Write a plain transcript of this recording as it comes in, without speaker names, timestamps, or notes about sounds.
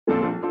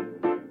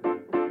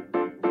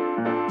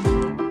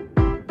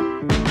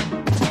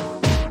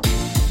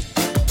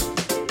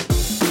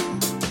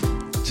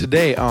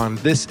Today on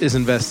This is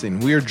Investing,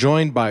 we are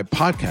joined by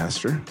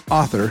podcaster,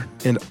 author,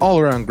 and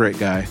all-around great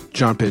guy,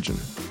 John Pidgeon.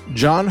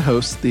 John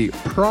hosts the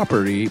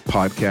property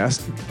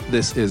podcast,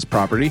 This is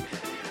Property,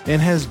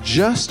 and has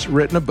just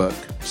written a book,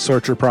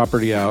 Sort Your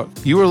Property Out.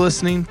 You are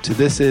listening to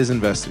This is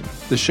Investing,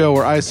 the show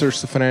where I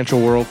search the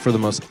financial world for the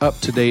most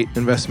up-to-date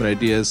investment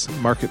ideas,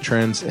 market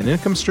trends, and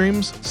income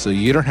streams so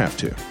you don't have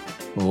to.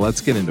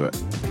 Let's get into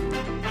it.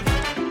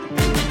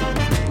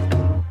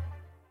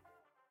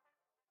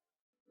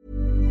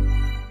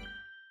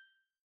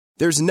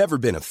 There's never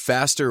been a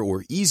faster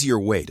or easier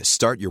way to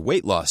start your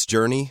weight loss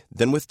journey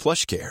than with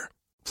PlushCare.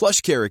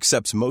 PlushCare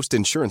accepts most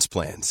insurance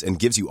plans and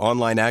gives you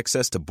online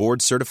access to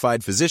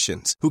board-certified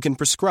physicians who can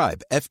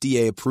prescribe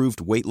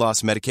FDA-approved weight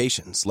loss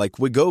medications like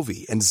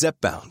Wegovy and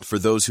Zepbound for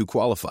those who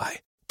qualify.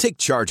 Take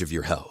charge of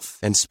your health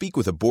and speak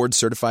with a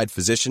board-certified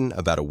physician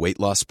about a weight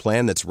loss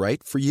plan that's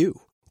right for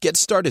you. Get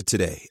started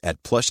today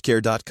at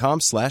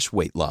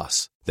plushcare.com/weight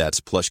loss.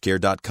 That's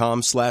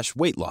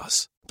plushcare.com/weight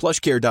loss.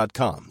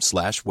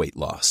 plushcare.com/weight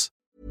loss.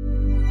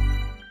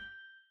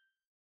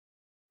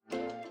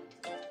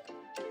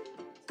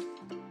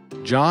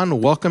 John,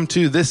 welcome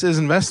to This is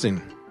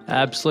Investing.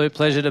 Absolute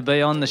pleasure to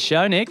be on the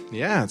show, Nick.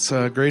 Yeah, it's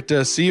great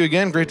to see you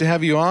again. Great to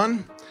have you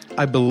on.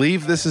 I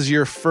believe this is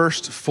your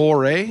first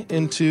foray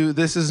into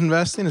This is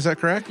Investing. Is that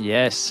correct?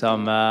 Yes,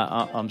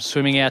 I'm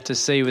swimming out to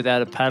sea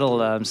without a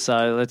paddle.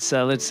 So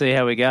let's see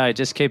how we go.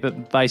 Just keep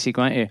it basic,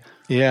 won't you?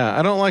 Yeah,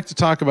 I don't like to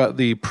talk about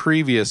the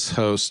previous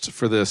host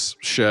for this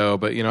show,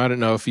 but I don't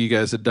know if you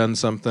guys had done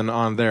something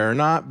on there or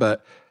not,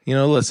 but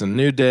listen,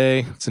 new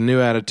day, it's a new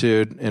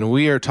attitude, and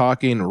we are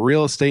talking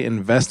real estate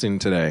investing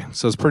today.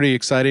 So it's pretty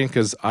exciting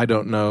because I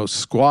don't know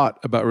squat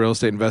about real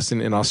estate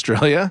investing in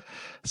Australia.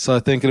 So I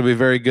think it'll be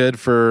very good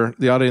for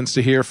the audience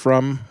to hear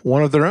from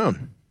one of their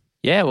own.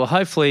 Yeah, well,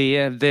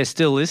 hopefully they're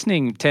still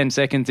listening 10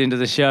 seconds into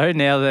the show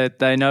now that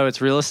they know it's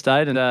real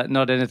estate and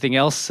not anything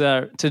else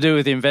to do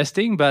with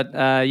investing. But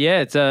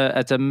it's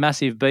a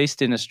massive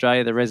beast in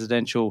Australia, the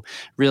residential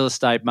real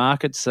estate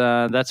markets,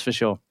 that's for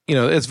sure.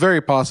 It's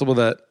very possible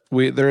that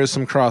there is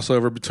some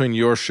crossover between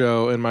your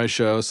show and my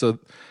show. So,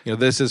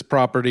 This is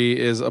Property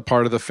is a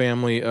part of the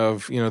family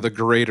of, the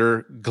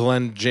greater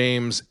Glenn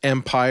James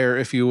empire,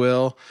 if you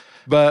will.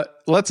 But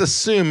let's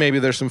assume maybe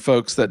there's some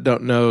folks that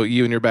don't know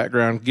you and your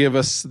background. Give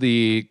us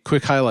the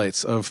quick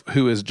highlights of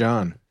who is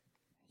John.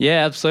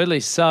 Yeah, absolutely.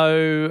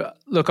 So,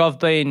 look, I've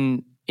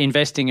been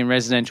investing in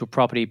residential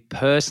property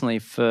personally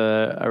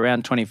for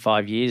around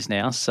 25 years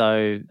now.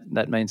 So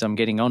that means I'm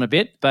getting on a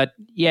bit. But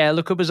yeah,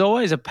 look, it was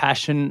always a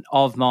passion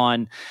of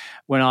mine.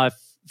 When I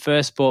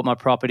first bought my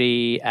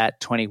property at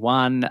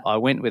 21, I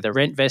went with a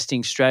rent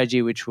vesting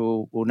strategy, which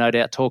we'll no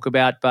doubt talk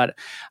about. But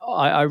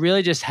I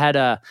really just had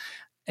an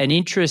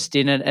interest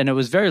in it, and it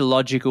was very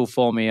logical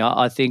for me.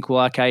 I think,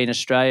 well, okay, in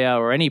Australia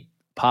or any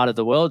part of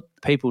the world,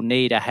 people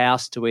need a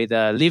house to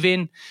either live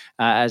in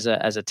as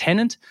a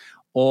tenant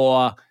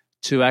or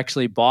to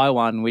actually buy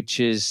one, which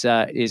is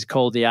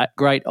called the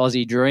Great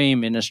Aussie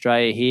Dream in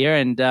Australia here,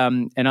 and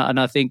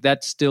I think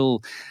that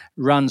still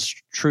runs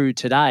true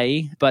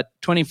today. But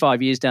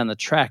 25 years down the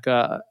track,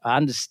 I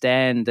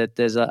understand that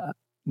there's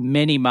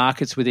many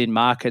markets within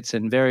markets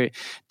and very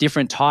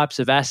different types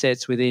of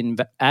assets within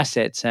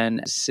assets,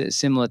 and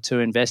similar to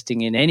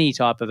investing in any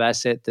type of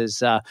asset,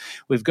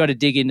 we've got to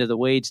dig into the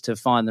weeds to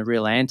find the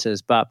real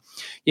answers. But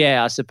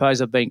yeah, I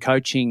suppose I've been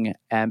coaching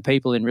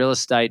people in real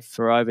estate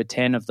for over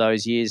 10 of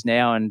those years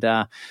now, and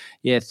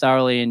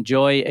thoroughly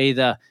enjoy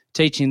either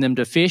teaching them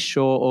to fish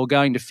or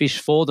going to fish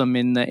for them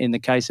in the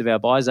case of our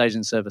buyer's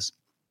agent service.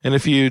 And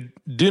if you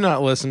do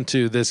not listen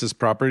to This is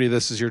Property,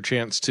 this is your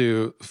chance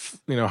to,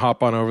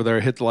 hop on over there,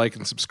 hit the like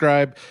and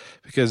subscribe,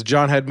 because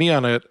John had me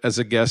on it as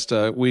a guest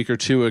a week or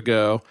two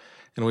ago,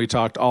 and we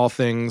talked all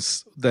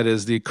things that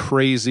is the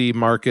crazy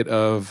market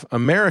of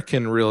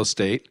American real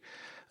estate.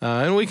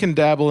 And we can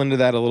dabble into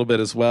that a little bit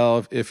as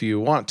well if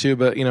you want to.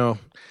 But,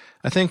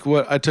 I think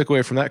what I took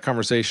away from that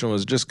conversation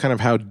was just kind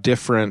of how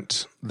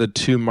different the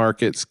two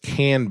markets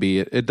can be.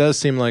 It does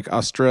seem like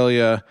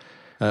Australia,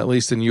 at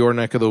least in your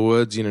neck of the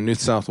woods, New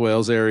South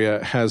Wales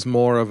area, has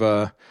more of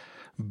a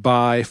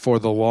buy for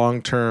the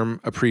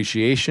long-term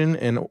appreciation.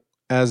 And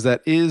as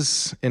that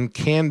is and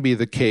can be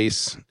the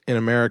case in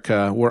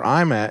America, where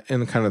I'm at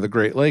in kind of the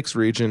Great Lakes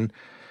region,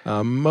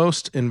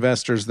 most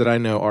investors that I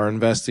know are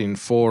investing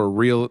for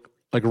real,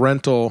 like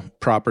rental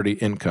property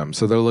income.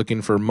 So they're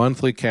looking for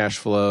monthly cash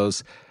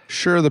flows.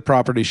 Sure, the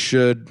property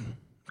should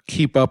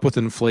keep up with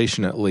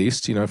inflation at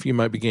least. If you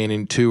might be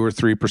gaining 2 or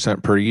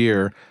 3% per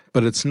year,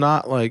 but it's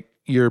not like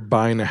you're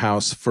buying a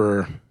house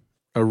for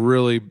a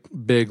really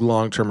big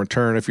long-term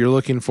return. If you're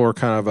looking for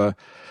kind of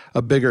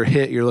a bigger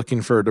hit, you're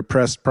looking for a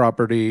depressed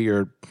property,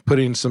 you're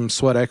putting some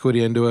sweat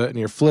equity into it, and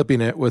you're flipping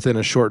it within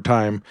a short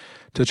time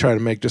to try to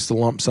make just a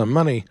lump sum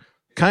money.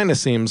 Kind of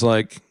seems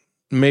like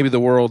maybe the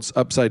world's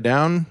upside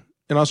down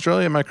in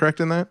Australia. Am I correct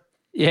in that?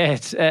 Yeah,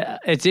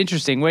 it's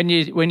interesting when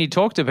you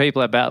talk to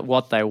people about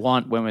what they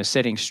want when we're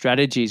setting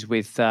strategies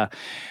with our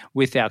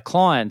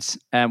clients,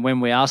 and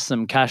when we ask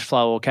them cash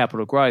flow or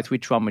capital growth,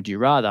 which one would you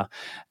rather?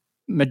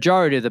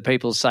 majority of the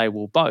people say,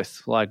 well,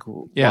 both. Like,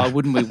 why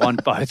wouldn't we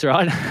want both,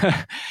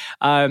 right?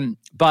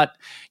 But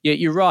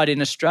you're right.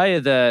 In Australia,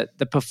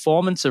 the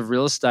performance of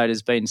real estate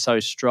has been so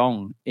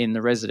strong in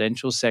the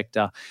residential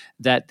sector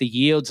that the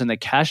yields and the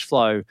cash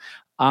flow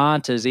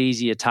aren't as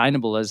easy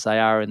attainable as they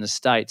are in the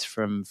States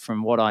from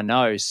what I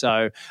know.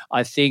 So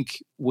I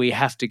think we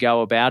have to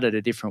go about it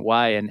a different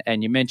way.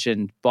 And you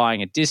mentioned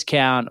buying a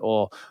discount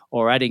or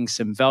adding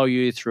some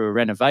value through a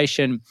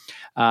renovation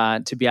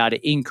to be able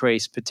to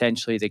increase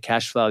potentially the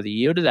cash flow, the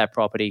yield of that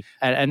property.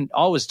 And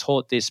I was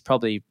taught this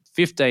probably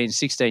 15,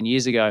 16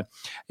 years ago,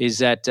 is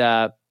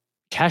that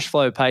cash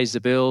flow pays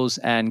the bills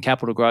and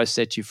capital growth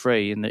sets you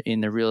free in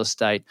the real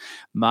estate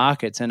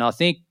markets. And I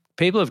think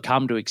people have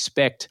come to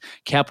expect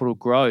capital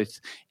growth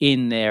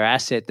in their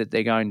asset that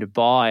they're going to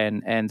buy,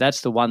 and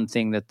that's the one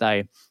thing that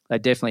they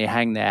definitely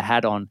hang their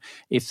hat on.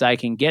 If they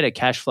can get a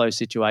cash flow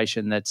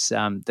situation that's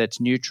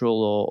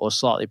neutral or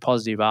slightly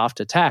positive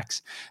after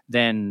tax,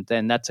 then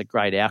that's a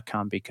great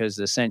outcome because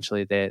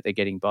essentially they're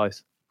getting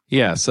both.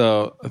 Yeah,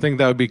 so I think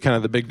that would be kind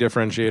of the big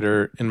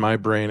differentiator in my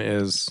brain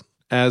is,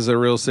 as a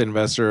real estate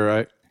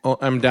investor,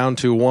 I'm down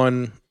to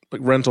one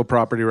rental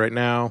property right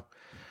now.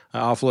 I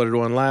offloaded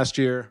one last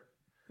year.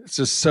 It's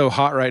just so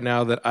hot right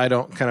now that I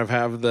don't kind of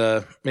have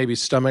the maybe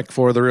stomach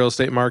for the real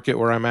estate market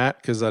where I'm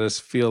at, because I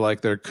just feel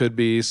like there could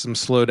be some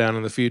slowdown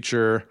in the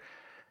future.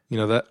 You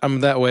know, that I'm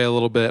that way a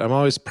little bit. I'm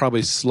always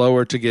probably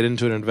slower to get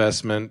into an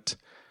investment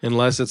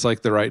unless it's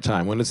like the right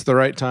time. When it's the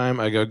right time,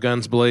 I go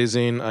guns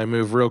blazing. I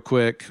move real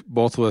quick,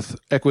 both with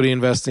equity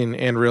investing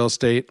and real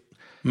estate.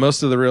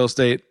 Most of the real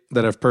estate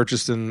that I've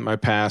purchased in my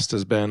past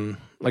has been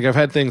like, I've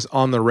had things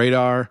on the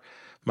radar.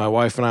 My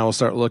wife and I will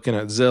start looking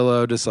at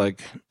Zillow just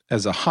like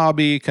as a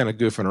hobby, kind of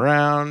goofing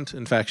around.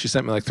 In fact, she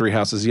sent me like 3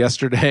 houses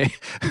yesterday.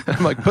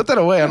 I'm like, put that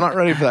away. I'm not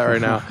ready for that right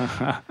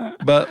now.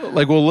 But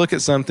like, we'll look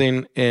at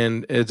something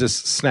and it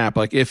just snap.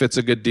 Like, if it's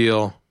a good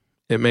deal,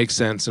 it makes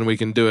sense and we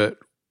can do it,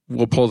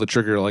 we'll pull the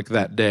trigger like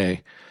that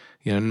day.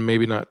 You know,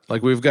 maybe not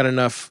like we've got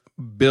enough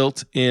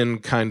built-in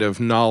kind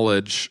of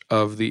knowledge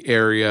of the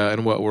area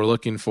and what we're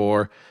looking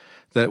for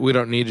that we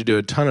don't need to do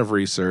a ton of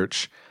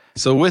research.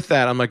 So with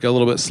that, I'm like a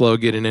little bit slow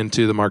getting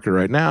into the market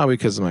right now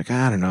because I'm like,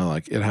 I don't know,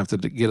 like it'd have to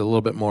get a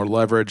little bit more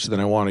leverage than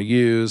I want to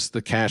use.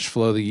 The cash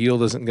flow, the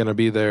yield isn't going to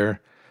be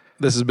there.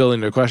 This is building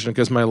to a question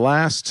because my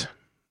last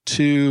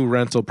 2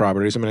 rental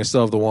properties, I mean, I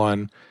still have the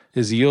one,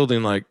 is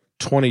yielding like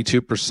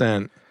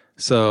 22%.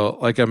 So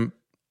like I'm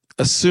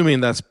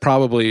assuming that's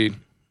probably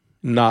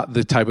not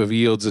the type of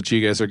yields that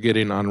you guys are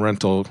getting on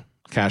rental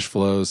cash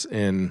flows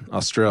in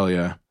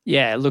Australia.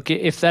 Yeah, look,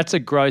 if that's a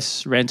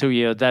gross rental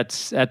yield,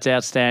 that's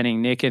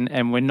outstanding, Nick,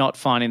 and we're not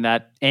finding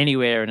that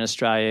anywhere in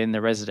Australia in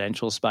the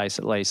residential space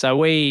at least. So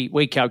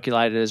we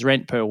calculate it as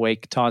rent per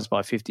week times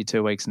by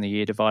 52 weeks in the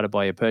year divided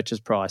by your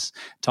purchase price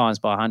times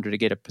by 100 to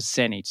get a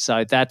percentage.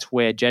 So that's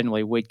where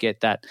generally we'd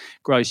get that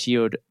gross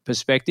yield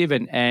perspective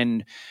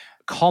and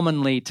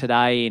commonly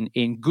today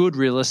in good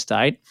real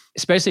estate,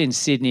 especially in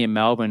Sydney and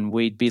Melbourne,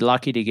 we'd be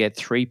lucky to get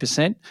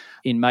 3%.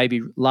 In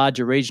maybe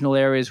larger regional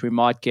areas, we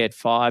might get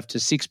 5 to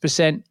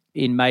 6%.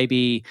 In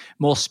maybe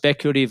more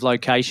speculative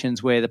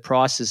locations where the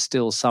price is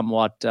still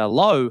somewhat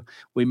low,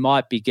 we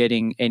might be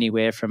getting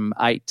anywhere from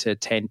 8 to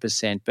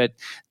 10%. But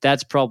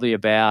that's probably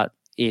about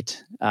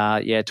it.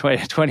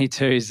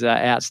 22 is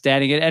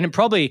outstanding. And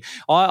probably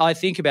I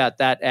think about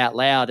that out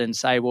loud and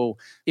say, well,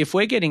 if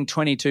we're getting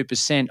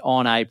 22%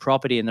 on a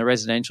property in the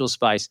residential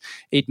space,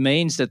 it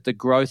means that the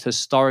growth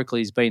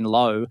historically has been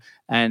low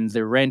and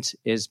the rent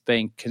is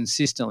being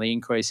consistently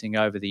increasing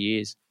over the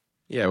years.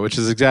 Yeah, which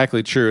is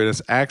exactly true. And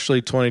it's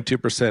actually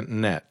 22%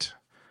 net.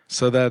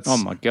 So that's... Oh,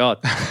 my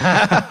God.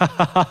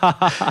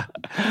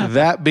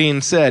 That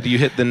being said, you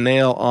hit the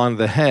nail on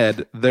the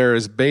head. There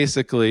is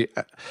basically...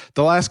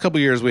 The last couple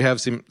of years, we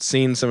have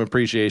seen some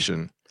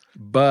appreciation.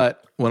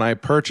 But when I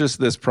purchased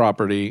this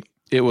property,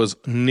 it was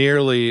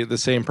nearly the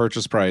same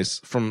purchase price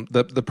from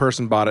the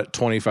person bought it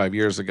 25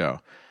 years ago.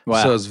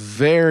 Wow. So it's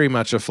very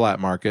much a flat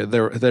market.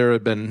 There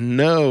had been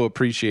no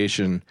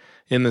appreciation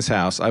in this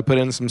house. I put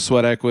in some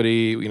sweat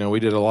equity. You know, we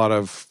did a lot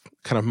of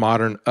kind of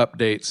modern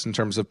updates in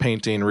terms of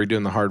painting,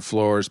 redoing the hard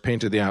floors,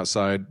 painted the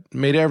outside,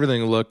 made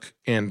everything look,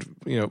 and,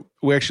 you know,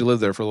 we actually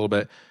lived there for a little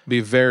bit, be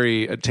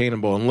very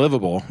attainable and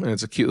livable, and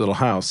it's a cute little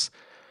house.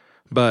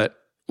 But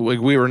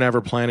we were never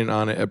planning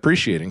on it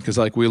appreciating because,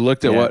 like, we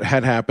looked at what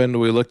had happened,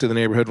 we looked at the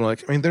neighborhood, and we're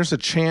like, I mean, there's a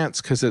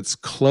chance because it's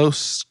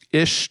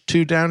close-ish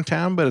to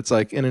downtown, but it's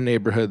like in a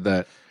neighborhood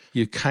that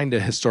you kind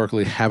of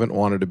historically haven't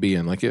wanted to be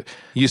in. Like, it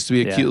used to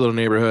be a cute little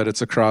neighborhood.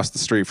 It's across the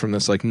street from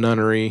this, like,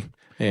 nunnery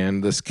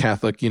and this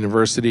Catholic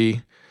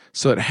university.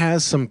 So it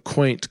has some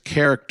quaint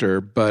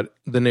character, but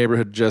the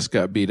neighborhood just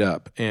got beat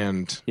up.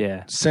 And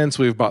since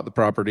we've bought the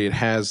property, it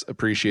has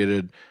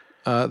appreciated.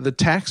 The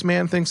tax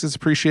man thinks it's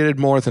appreciated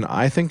more than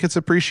I think it's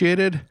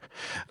appreciated.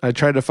 I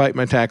tried to fight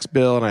my tax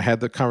bill, and I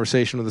had the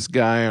conversation with this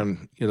guy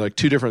on like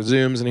 2 different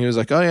Zooms, and he was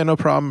like, oh, yeah, no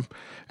problem.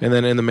 And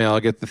then in the mail, I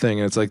get the thing,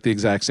 and it's like the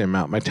exact same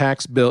amount. My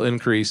tax bill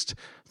increased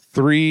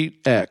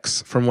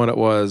 3x from what it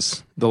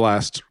was the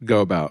last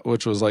go about,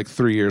 which was like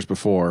 3 years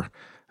before.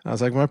 I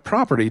was like, my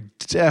property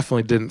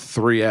definitely didn't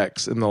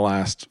 3x in the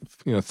last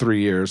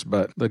 3 years,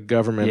 but the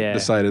government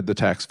decided the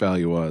tax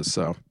value was.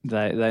 So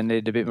they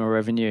needed a bit more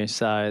revenue,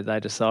 so they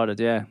decided,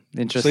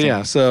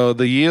 interesting. So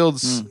the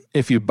yields,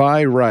 if you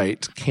buy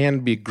right,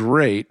 can be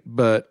great,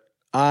 but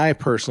I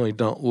personally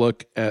don't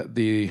look at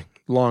the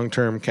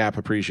long-term cap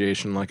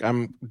appreciation. Like,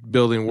 I'm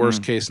building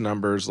worst case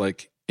numbers.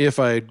 Like, if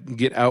I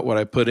get out what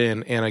I put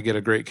in and I get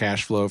a great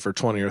cash flow for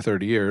 20 or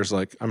 30 years,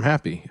 like, I'm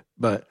happy.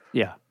 But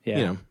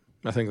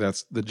I think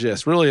that's the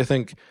gist. Really, I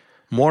think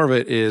more of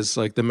it is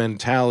like the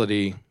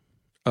mentality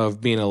of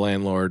being a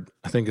landlord,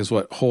 I think, is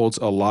what holds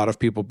a lot of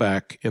people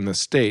back in the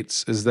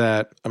States. Is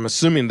that, I'm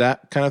assuming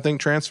that kind of thing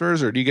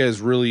transfers, or do you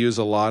guys really use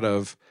a lot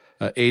of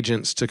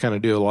agents to kind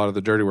of do a lot of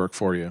the dirty work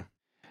for you?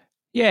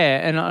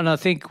 Yeah, and I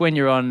think when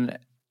you're on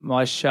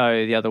my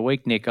show the other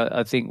week, Nick,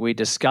 I think we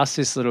discussed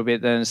this a little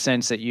bit in the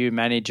sense that you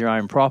manage your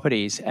own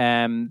properties.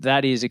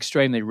 That is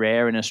extremely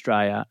rare in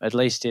Australia, at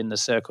least in the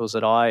circles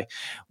that I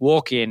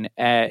walk in.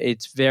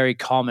 It's very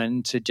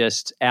common to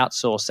just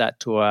outsource that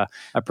to a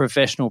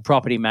professional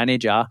property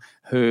manager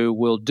who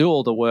will do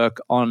all the work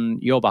on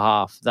your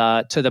behalf,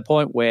 to the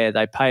point where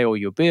they pay all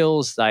your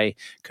bills, they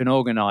can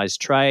organise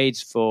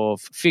trades for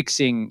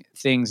fixing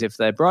things if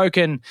they're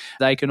broken,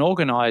 they can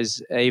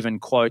organise even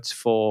quotes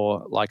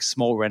for like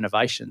small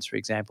renovations, for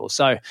example.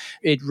 So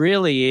it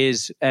really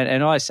is,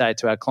 and I say it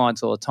to our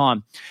clients all the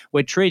time,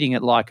 we're treating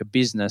it like a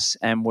business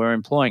and we're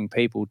employing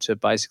people to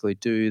basically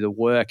do the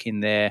work in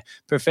their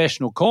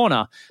professional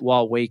corner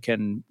while we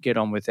can get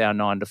on with our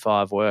 9 to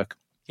 5 work.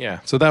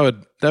 Yeah, so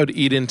that would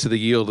eat into the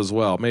yield as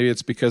well. Maybe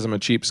it's because I'm a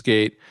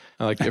cheapskate.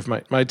 Like, if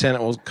my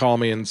tenant will call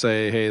me and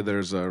say, hey,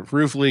 there's a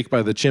roof leak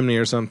by the chimney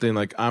or something,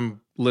 like,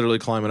 I'm literally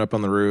climbing up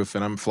on the roof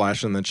and I'm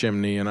flashing the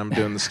chimney and I'm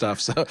doing the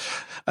stuff. So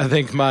I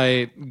think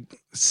my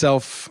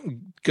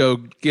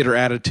self-go-getter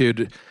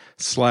attitude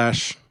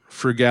 /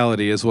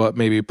 frugality is what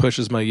maybe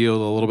pushes my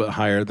yield a little bit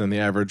higher than the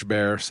average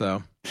bear.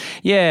 So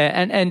yeah,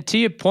 and to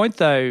your point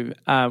though,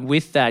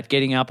 with that,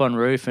 getting up on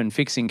roof and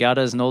fixing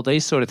gutters and all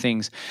these sort of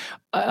things,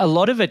 a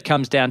lot of it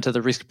comes down to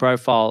the risk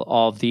profile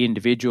of the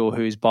individual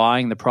who's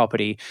buying the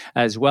property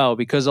as well,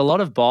 because a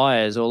lot of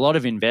buyers or a lot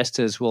of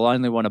investors will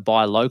only want to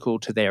buy local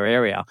to their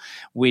area,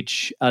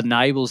 which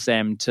enables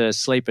them to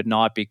sleep at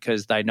night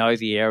because they know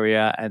the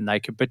area and they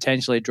could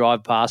potentially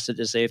drive past it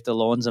to see if the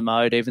lawns are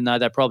mowed, even though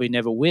they probably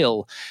never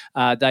will.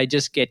 They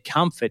just get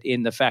comfort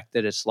in the fact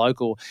that it's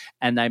local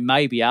and they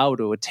may be able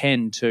to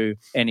attend to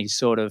any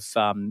sort of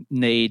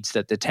needs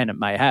that the tenant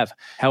may have.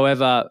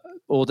 However,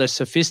 or the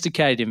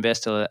sophisticated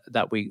investor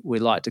that we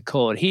like to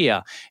call it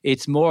here,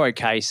 it's more a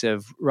case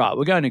of, right,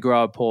 we're going to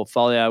grow a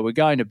portfolio, we're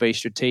going to be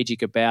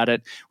strategic about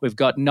it, we've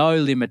got no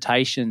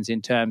limitations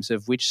in terms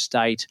of which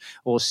state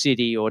or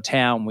city or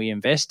town we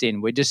invest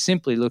in. We're just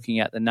simply looking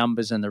at the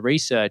numbers and the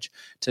research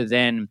to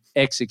then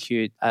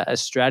execute a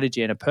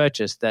strategy and a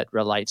purchase that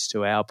relates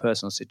to our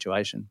personal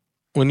situation.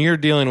 When you're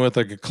dealing with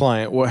like a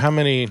client, how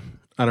many,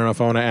 I don't know if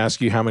I want to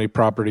ask you how many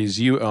properties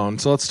you own.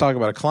 So let's talk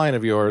about a client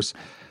of yours.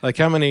 Like,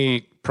 how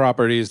many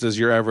properties does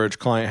your average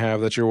client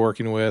have that you're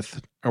working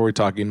with? Are we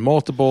talking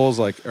multiples?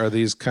 Like, are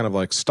these kind of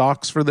like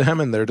stocks for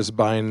them and they're just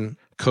buying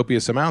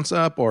copious amounts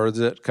up? Or is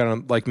it kind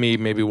of like me,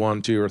 maybe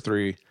 1, 2, or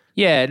 3?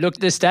 Yeah, look,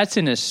 the stats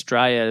in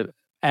Australia,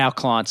 our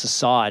clients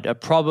aside, are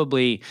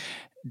probably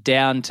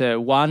down to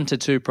 1 to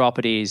 2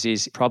 properties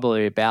is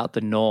probably about the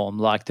norm.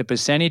 Like, the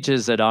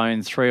percentages that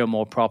own 3 or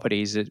more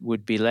properties, it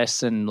would be less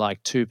than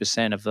like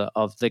 2%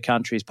 of the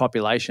country's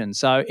population.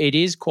 So it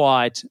is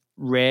quite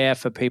rare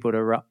for people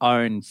to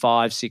own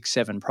 5, 6,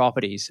 7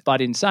 properties. But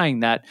in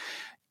saying that,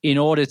 in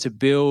order to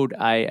build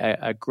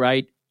a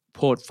great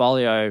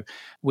portfolio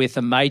with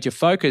a major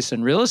focus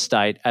in real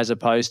estate as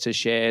opposed to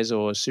shares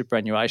or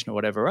superannuation or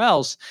whatever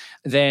else,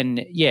 then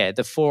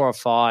the 4 or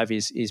 5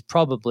 is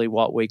probably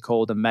what we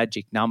call the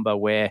magic number,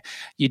 where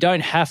you don't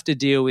have to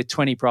deal with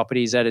 20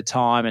 properties at a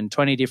time and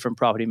 20 different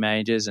property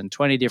managers and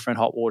 20 different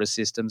hot water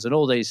systems and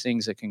all these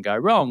things that can go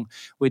wrong.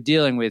 We're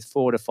dealing with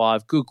 4 to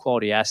 5 good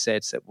quality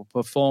assets that will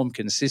perform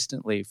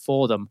consistently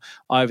for them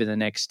over the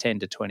next 10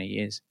 to 20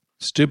 years.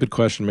 Stupid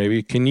question,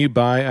 maybe. Can you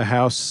buy a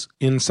house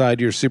inside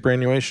your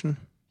superannuation?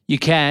 You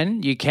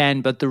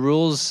can, but the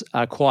rules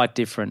are quite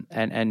different.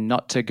 And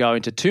not to go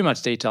into too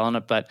much detail on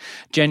it, but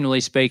generally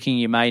speaking,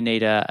 you may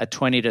need a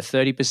 20 to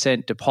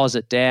 30%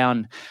 deposit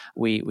down.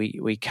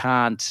 We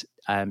can't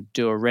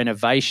do a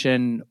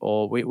renovation,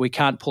 or we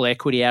can't pull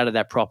equity out of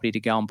that property to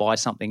go and buy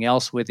something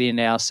else within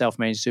our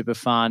self-managed super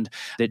fund.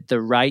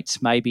 The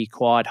rates may be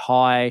quite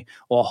high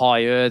or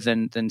higher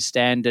than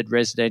standard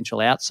residential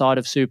outside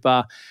of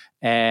super.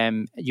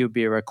 You'll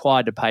be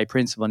required to pay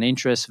principal and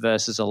interest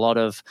versus a lot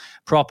of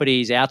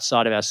properties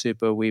outside of our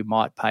super, we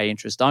might pay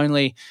interest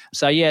only.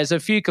 So, there's a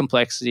few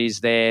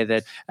complexities there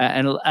that,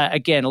 and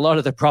again, a lot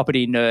of the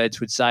property nerds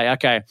would say,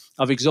 okay,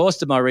 I've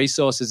exhausted my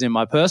resources in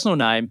my personal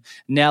name,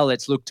 now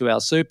let's look to our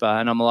super.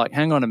 And I'm like,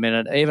 hang on a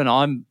minute, even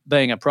I'm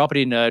being a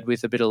property nerd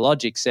with a bit of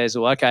logic says,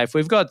 well, okay, if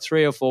we've got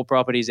 3 or 4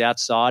 properties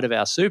outside of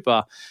our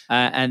super,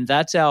 and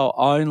that's our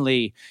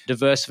only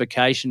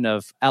diversification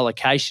of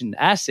allocation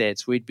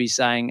assets, we'd be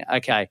saying,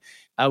 okay,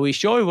 are we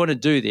sure we want to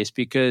do this?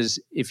 Because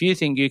if you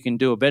think you can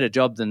do a better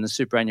job than the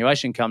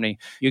superannuation company,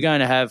 you're going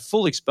to have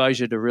full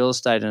exposure to real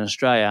estate in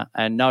Australia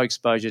and no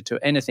exposure to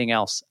anything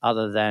else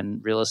other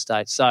than real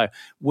estate. So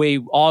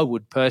I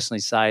would personally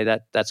say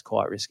that that's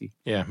quite risky.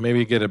 Yeah,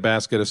 maybe get a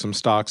basket of some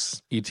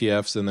stocks,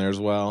 ETFs in there as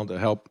well to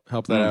help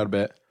that out a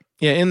bit.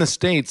 Yeah, in the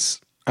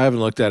States, I haven't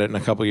looked at it in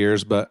a couple of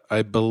years, but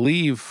I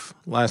believe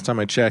last time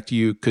I checked,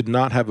 you could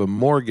not have a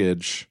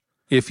mortgage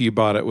if you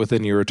bought it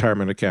within your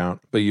retirement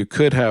account, but you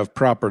could have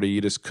property. You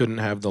just couldn't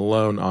have the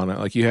loan on it.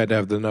 Like you had to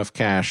have enough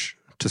cash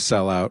to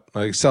sell out,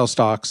 like sell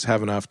stocks,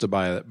 have enough to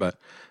buy it. But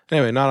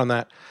anyway, not on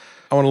that.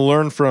 I want to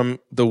learn from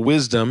the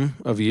wisdom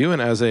of you, and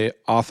as a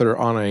author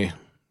on a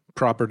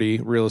property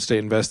real estate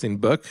investing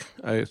book,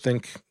 I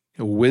think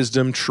a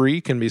wisdom tree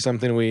can be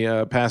something we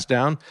pass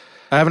down.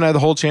 I haven't had the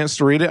whole chance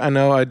to read it. I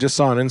know I just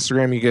saw on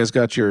Instagram you guys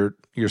got your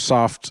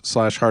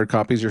soft/hard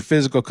copies, your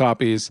physical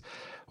copies,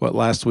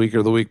 last week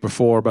or the week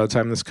before by the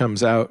time this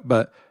comes out.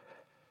 But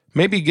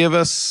maybe give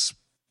us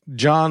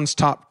John's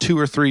top 2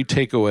 or 3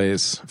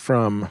 takeaways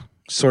from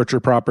Sort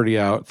Your Property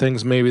Out,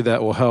 things maybe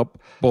that will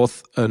help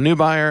both a new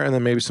buyer and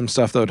then maybe some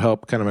stuff that would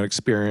help kind of an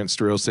experienced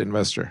real estate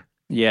investor.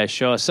 Yeah,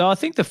 sure. So I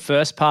think the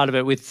first part of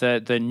it with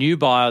the new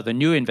buyer, the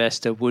new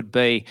investor would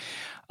be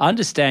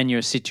understand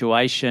your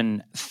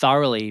situation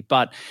thoroughly,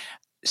 but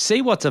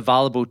see what's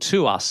available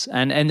to us.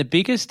 And the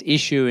biggest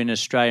issue in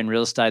Australian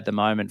real estate at the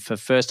moment for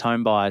first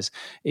home buyers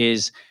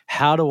is,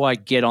 how do I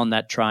get on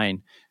that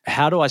train?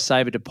 How do I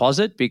save a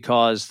deposit?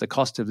 Because the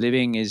cost of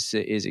living is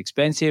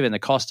expensive and the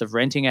cost of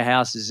renting a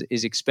house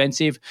is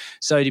expensive.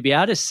 So to be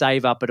able to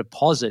save up a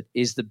deposit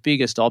is the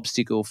biggest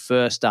obstacle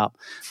first up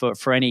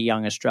for any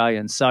young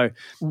Australian. So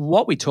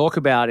what we talk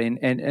about, and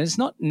it's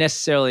not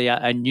necessarily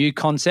a new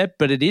concept,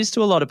 but it is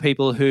to a lot of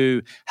people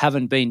who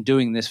haven't been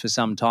doing this for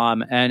some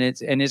time, and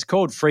it's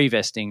called free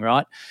vesting,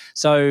 right?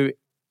 So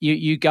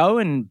you go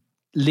and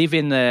live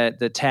in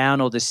the town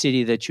or the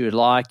city that you would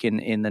like,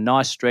 in the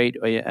nice street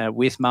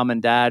with mum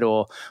and dad,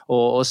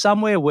 or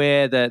somewhere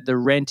where the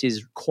rent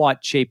is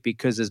quite cheap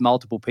because there's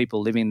multiple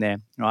people living there,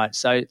 right?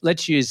 So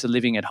let's use the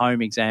living at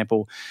home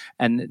example,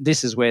 and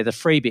this is where the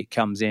free bit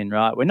comes in,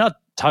 right? We're not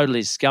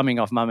totally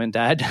scumming off mum and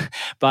dad,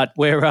 but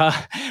we're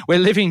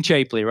living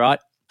cheaply, right?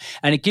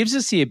 And it gives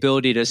us the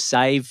ability to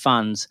save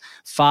funds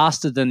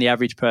faster than the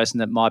average person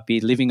that might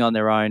be living on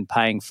their own,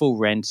 paying full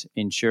rent,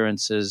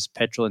 insurances,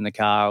 petrol in the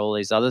car, all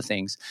these other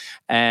things.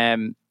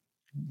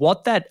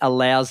 What that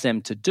allows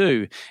them to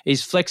do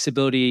is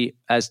flexibility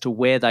as to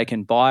where they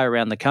can buy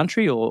around the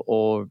country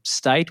or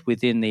state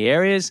within the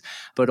areas,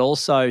 but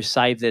also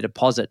save their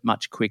deposit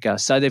much quicker.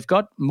 So they've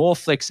got more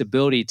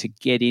flexibility to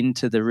get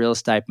into the real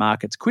estate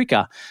markets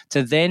quicker,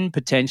 to then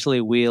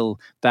potentially wheel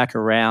back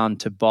around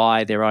to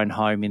buy their own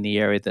home in the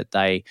area that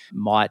they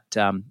might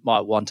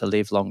want to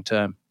live long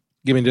term.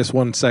 Give me just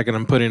 1 second.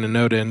 I'm putting a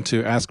note in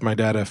to ask my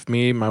dad if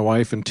me, my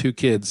wife, and 2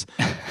 kids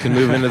can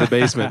move into the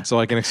basement so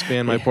I can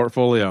expand my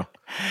portfolio.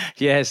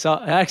 Yeah, so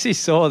I actually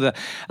saw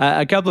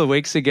a couple of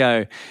weeks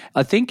ago,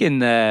 I think in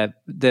the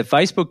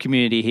Facebook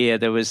community here,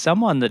 there was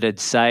someone that had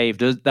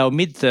saved, they were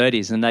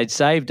mid-30s, and they'd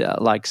saved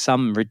like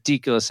some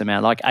ridiculous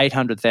amount, like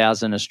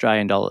 800,000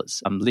 Australian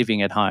dollars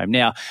living at home.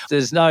 Now,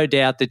 there's no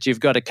doubt that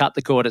you've got to cut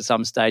the cord at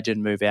some stage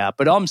and move out.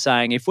 But I'm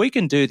saying if we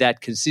can do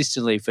that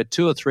consistently for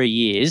 2 or 3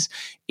 years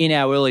in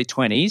our early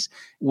 20s,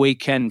 we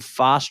can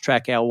fast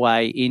track our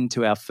way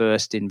into our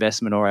first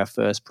investment or our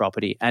first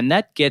property. And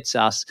that gets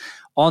us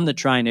on the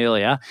train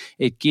earlier.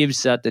 It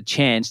gives the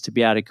chance to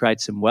be able to create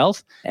some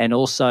wealth and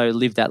also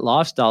live that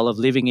lifestyle of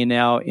living in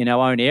our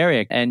own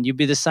area. And you'd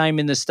be the same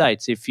in the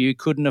States. If you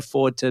couldn't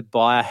afford to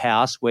buy a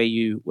house where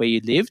you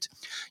lived,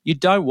 you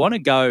don't want to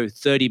go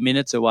 30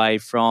 minutes away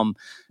from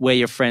where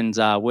your friends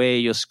are, where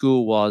your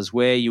school was,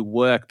 where you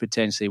work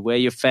potentially, where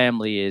your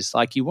family is.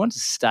 Like, you want to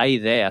stay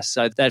there.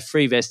 So that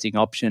free vesting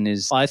option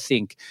is, I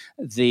think,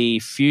 the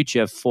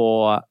future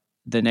for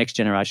the next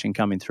generation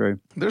coming through.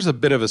 There's a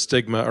bit of a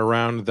stigma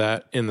around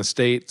that in the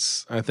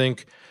States. I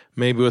think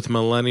maybe with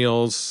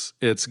millennials,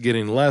 it's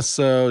getting less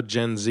so,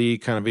 Gen Z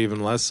kind of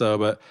even less so,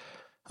 but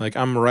like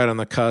I'm right on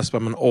the cusp.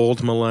 I'm an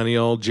old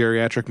millennial,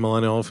 geriatric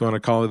millennial, if you want to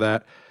call it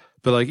that.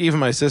 But like even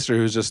my sister,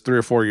 who's just 3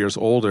 or 4 years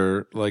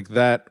older, like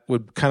that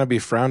would kind of be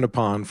frowned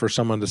upon for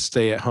someone to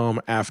stay at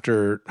home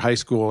after high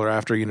school or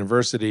after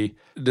university.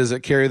 Does it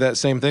carry that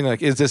same thing?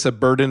 Like, is this a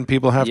burden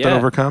people have to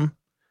overcome?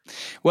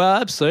 Well,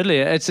 absolutely.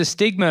 It's a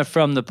stigma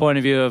from the point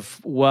of view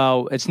of,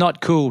 well, it's not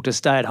cool to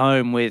stay at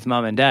home with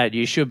mum and dad.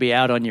 You should be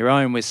out on your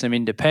own with some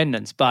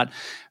independence. But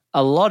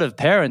a lot of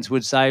parents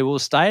would say, well,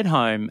 stay at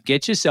home,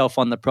 get yourself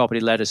on the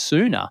property ladder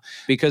sooner.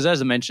 Because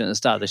as I mentioned at the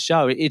start of the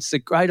show, it's the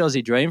great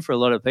Aussie dream for a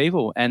lot of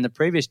people. And the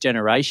previous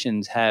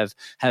generations have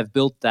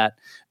built that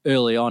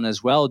early on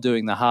as well,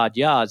 doing the hard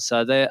yards.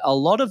 So a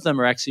lot of them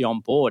are actually on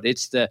board.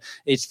 It's the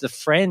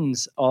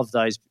friends of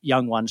those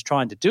young ones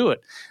trying to do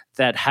it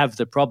that have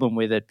the problem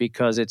with it,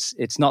 because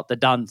it's not the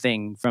done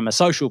thing from a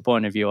social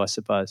point of view, I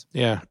suppose.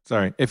 Yeah,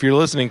 sorry. If you're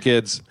listening,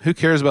 kids, who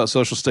cares about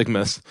social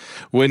stigmas?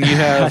 When you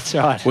have That's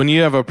right. When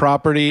you have a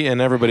property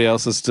and everybody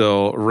else is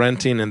still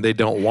renting and they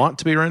don't want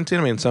to be renting.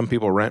 I mean, some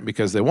people rent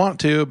because they want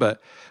to, but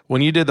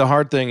when you did the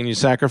hard thing and you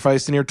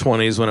sacrificed in your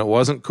 20s when it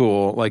wasn't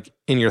cool, like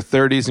in your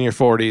 30s and your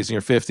 40s and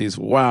your 50s,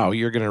 wow,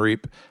 you're going to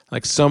reap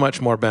like so much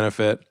more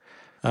benefit.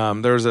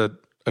 There was a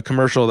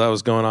commercial that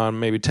was going on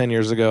maybe 10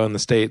 years ago in the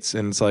States,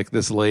 and it's like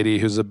this lady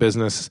who's a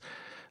business,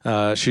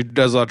 she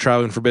does a lot of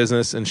traveling for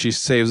business, and she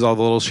saves all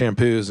the little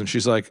shampoos, and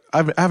she's like,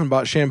 I haven't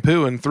bought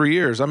shampoo in 3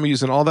 years. I'm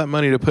using all that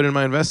money to put in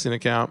my investing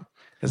account.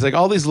 It's like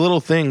all these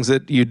little things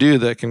that you do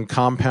that can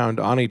compound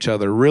on each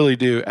other really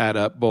do add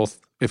up, both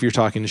if you're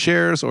talking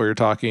shares or you're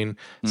talking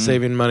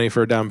saving money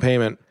for a down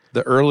payment.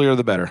 The earlier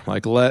the better.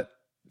 Like, let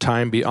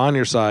time be on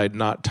your side,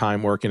 not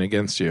time working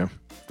against you.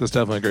 That's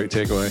definitely a great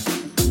takeaway.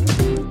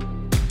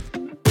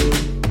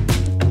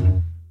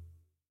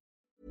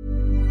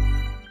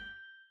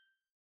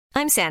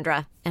 I'm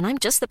Sandra, and I'm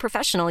just the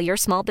professional your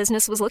small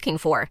business was looking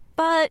for.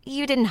 But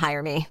you didn't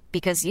hire me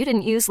because you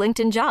didn't use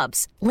LinkedIn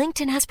Jobs.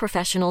 LinkedIn has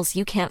professionals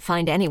you can't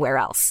find anywhere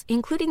else,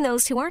 including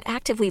those who aren't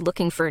actively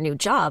looking for a new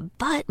job,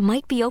 but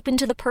might be open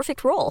to the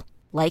perfect role,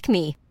 like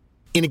me.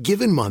 In a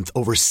given month,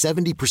 over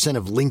 70%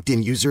 of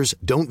LinkedIn users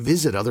don't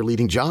visit other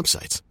leading job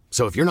sites.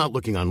 So if you're not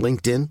looking on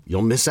LinkedIn,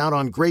 you'll miss out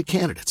on great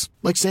candidates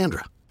like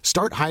Sandra.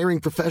 Start hiring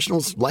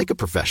professionals like a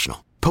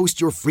professional. Post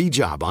your free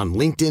job on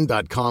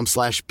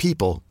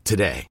linkedin.com/people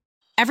today.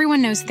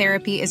 Everyone knows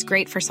therapy is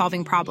great for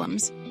solving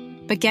problems,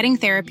 but getting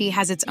therapy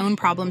has its own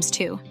problems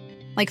too,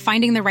 like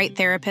finding the right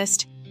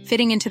therapist,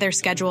 fitting into their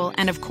schedule,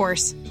 and of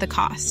course, the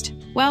cost.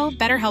 Well,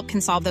 BetterHelp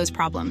can solve those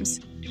problems.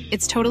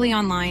 It's totally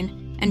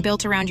online and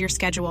built around your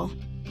schedule.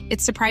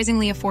 It's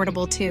surprisingly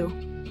affordable too.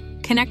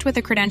 Connect with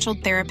a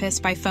credentialed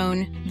therapist by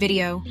phone,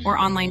 video, or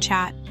online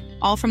chat,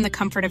 all from the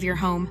comfort of your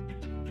home.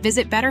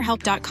 Visit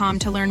BetterHelp.com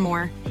to learn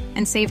more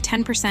and save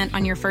 10%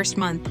 on your first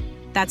month.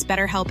 That's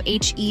BetterHelp,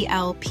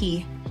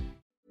 H-E-L-P.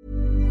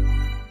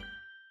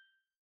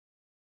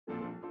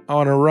 I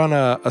want to run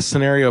a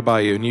scenario by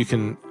you, and you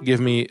can give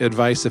me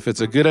advice if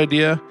it's a good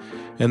idea,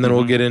 and then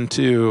we'll get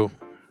into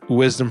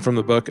wisdom from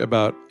the book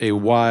about a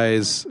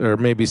wise or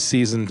maybe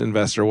seasoned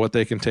investor, what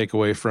they can take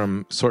away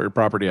from Sort Your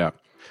Property Out.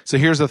 So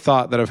here's a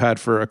thought that I've had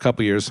for a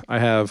couple years. I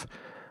have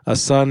a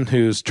son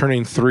who's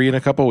turning 3 in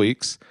a couple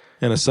weeks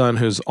and a son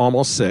who's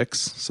almost 6.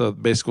 So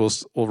basically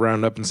we'll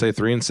round up and say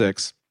 3 and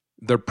 6.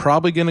 They're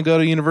probably going to go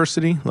to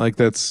university. Like,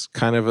 that's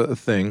kind of a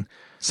thing.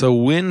 So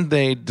when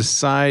they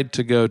decide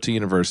to go to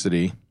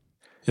university,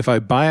 if I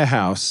buy a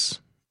house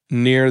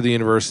near the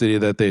university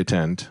that they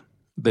attend,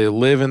 they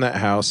live in that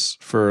house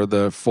for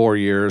the 4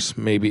 years,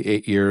 maybe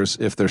 8 years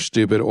if they're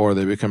stupid or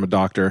they become a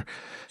doctor,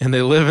 and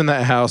they live in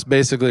that house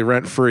basically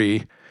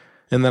rent-free,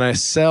 and then I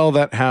sell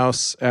that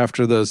house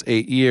after those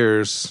 8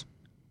 years,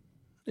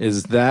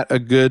 is that a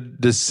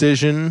good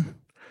decision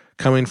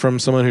coming from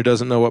someone who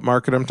doesn't know what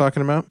market I'm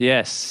talking about?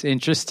 Yes,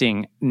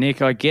 interesting.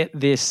 Nick, I get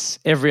this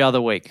every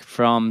other week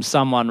from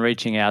someone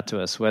reaching out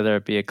to us, whether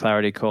it be a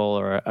clarity call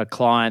or a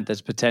client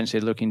that's potentially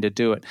looking to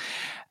do it.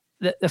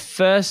 The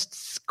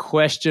first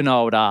question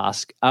I would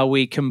ask, are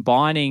we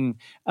combining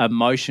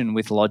emotion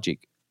with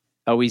logic?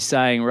 Are we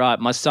saying, right,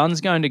 my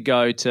son's going to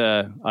go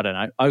to, I don't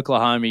know,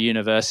 Oklahoma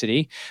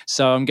University,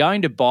 so I'm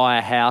going to buy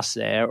a house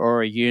there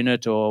or a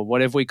unit or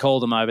whatever we call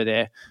them over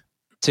there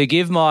to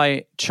give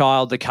my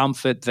child the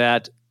comfort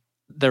that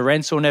the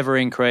rents will never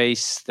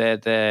increase,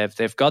 that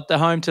they've got the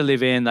home to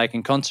live in, they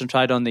can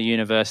concentrate on the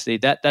university.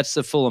 That's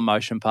the full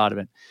emotion part of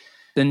it.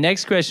 The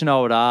next question I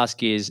would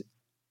ask is,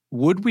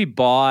 would we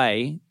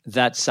buy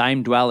that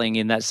same dwelling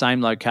in that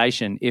same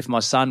location if my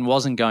son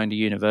wasn't going to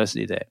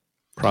university there?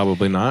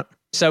 Probably not.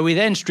 So we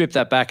then strip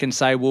that back and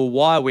say, well,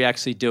 why are we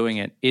actually doing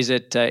it? Is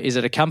it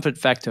a comfort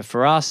factor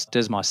for us?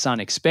 Does my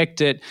son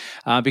expect it?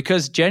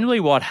 Because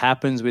generally what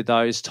happens with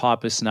those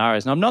type of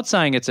scenarios, and I'm not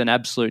saying it's an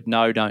absolute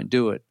no, don't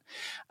do it,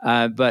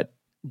 but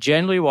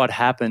generally what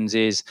happens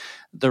is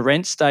the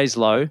rent stays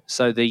low,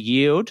 so the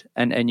yield,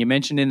 and you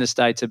mentioned in the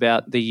States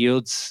about the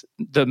yields,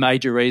 the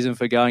major reason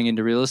for going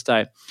into real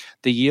estate,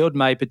 the yield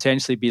may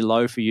potentially be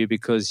low for you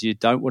because you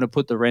don't want to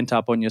put the rent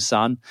up on your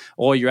son,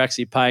 or you're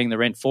actually paying the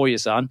rent for your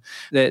son.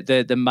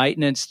 The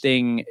maintenance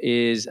thing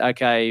is,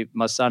 okay,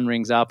 my son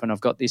rings up and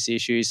I've got this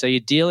issue. So you're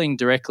dealing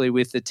directly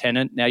with the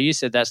tenant. Now, you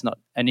said that's not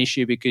an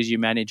issue because you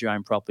manage your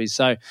own property.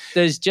 So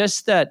there's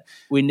just that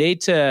we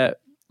need to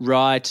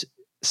write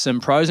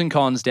some pros and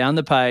cons down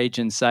the page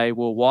and say,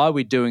 well, why are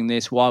we doing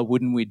this? Why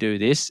wouldn't we do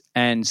this?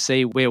 And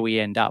see where we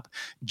end up.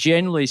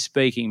 Generally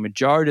speaking,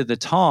 majority of the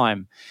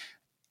time,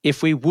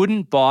 if we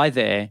wouldn't buy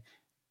there,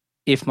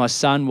 if my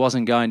son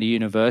wasn't going to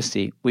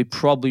university, we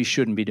probably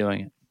shouldn't be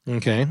doing it.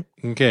 Okay,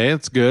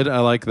 that's good. I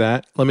like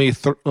that. Let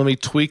me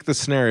tweak the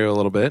scenario a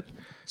little bit.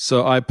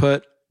 So I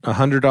put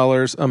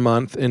 $100 a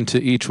month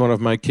into each one of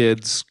my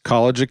kids'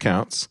 college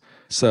accounts.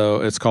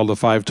 So it's called a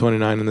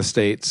 529 in the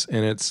States,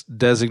 and it's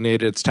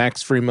designated, it's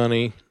tax-free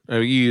money. You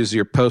use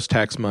your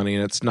post-tax money,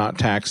 and it's not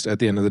taxed at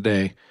the end of the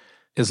day.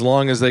 As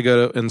long as they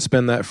go and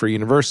spend that for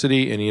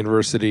university and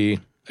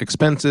university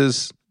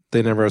expenses,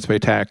 they never have to pay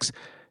tax.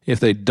 If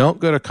they don't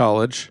go to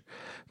college,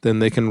 then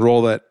they can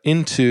roll that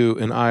into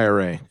an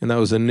IRA. And that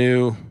was a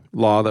new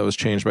law that was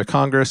changed by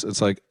Congress.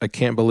 It's like, I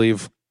can't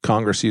believe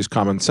Congress used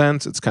common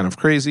sense. It's kind of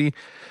crazy,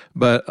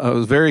 but I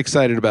was very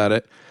excited about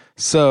it.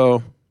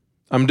 So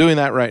I'm doing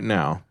that right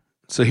now.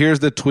 So here's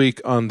the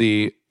tweak on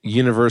the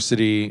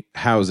university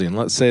housing.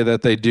 Let's say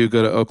that they do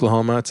go to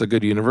Oklahoma. It's a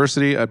good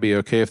university. I'd be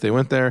okay if they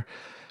went there.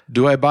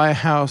 Do I buy a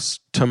house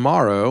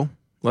tomorrow,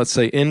 let's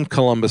say in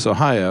Columbus,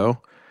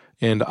 Ohio,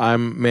 and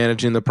I'm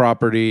managing the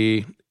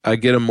property, I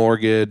get a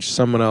mortgage,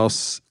 someone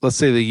else, let's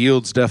say the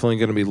yield's definitely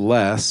going to be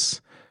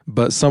less,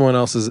 but someone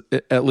else is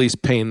at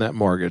least paying that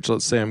mortgage.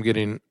 Let's say I'm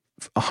getting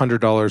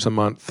 $100 a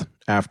month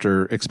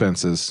after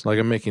expenses. Like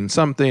I'm making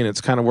something,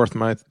 it's kind of worth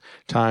my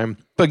time.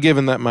 But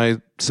given that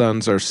my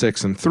sons are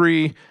 6 and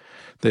 3,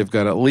 they've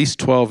got at least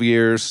 12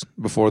 years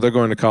before they're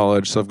going to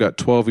college. So I've got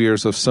 12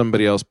 years of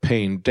somebody else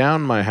paying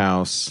down my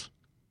house.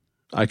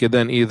 I could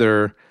then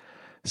either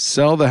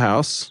sell the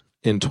house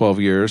in 12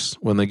 years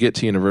when they get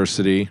to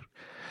university,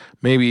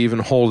 maybe even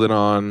hold it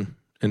on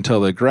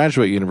until they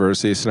graduate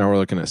university. So now we're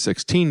looking at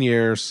 16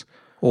 years.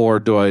 Or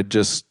do I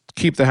just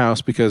keep the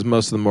house because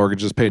most of the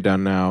mortgage is paid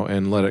down now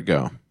and let it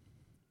go?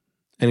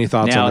 Any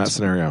thoughts on that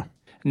scenario?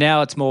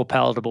 Now it's more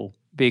palatable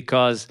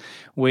because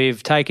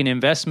we've taken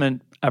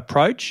investment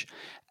approach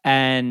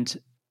and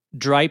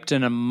draped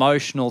an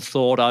emotional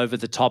thought over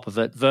the top of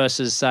it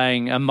versus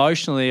saying,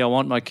 emotionally, I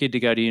want my kid to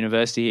go to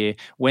university here.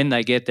 When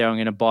they get there, I'm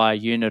going to buy a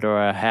unit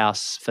or a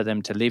house for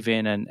them to live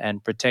in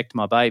and protect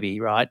my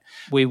baby, right?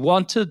 We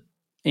want to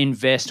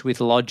invest with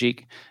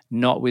logic,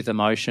 not with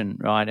emotion,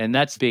 right? And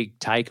that's a big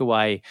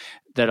takeaway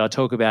that I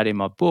talk about in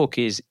my book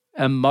is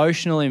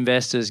emotional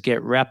investors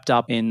get wrapped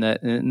up in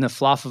the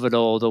fluff of it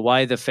all, the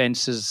way the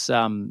fence is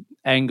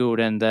angled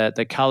and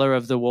the color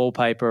of the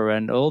wallpaper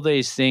and all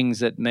these things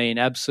that mean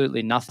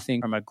absolutely nothing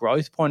from a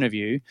growth point of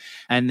view.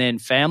 And then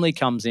family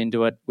comes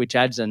into it, which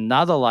adds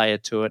another layer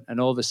to it.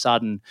 And all of a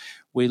sudden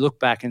we look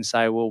back and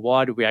say, well,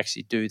 why did we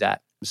actually do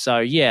that? So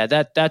yeah,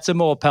 that's a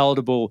more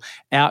palatable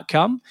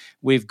outcome.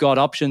 We've got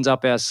options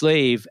up our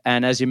sleeve.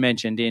 And as you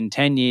mentioned, in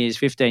 10 years,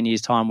 15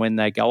 years time, when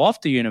they go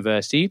off to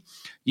university,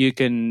 you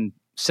can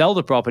sell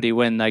the property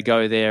when they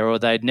go there or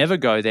they'd never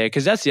go there.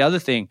 Because that's the other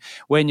thing.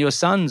 When your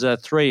sons are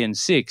 3 and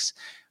 6,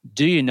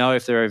 do you know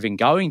if they're even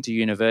going to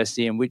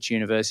university and which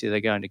university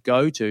they're going to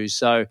go to?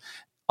 So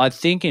I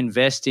think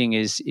investing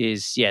is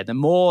the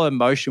more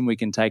emotion we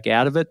can take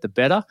out of it, the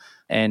better.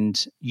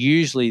 And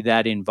usually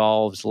that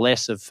involves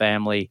less of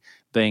family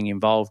being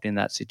involved in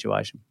that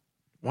situation.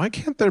 Why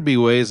can't there be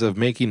ways of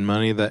making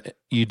money that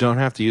you don't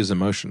have to use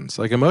emotions?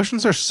 Like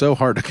emotions are so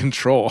hard to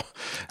control.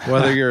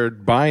 Whether you're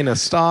buying a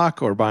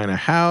stock or buying a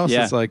house,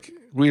 It's like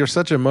we are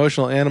such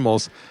emotional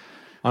animals.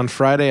 On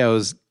Friday, I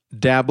was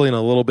dabbling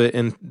a little bit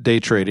in day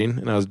trading,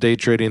 and I was day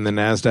trading the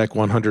NASDAQ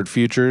 100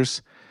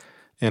 futures.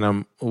 And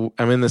I'm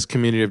in this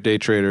community of day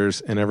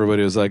traders, and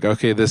everybody was like,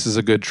 "Okay, this is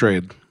a good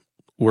trade.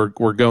 We're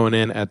going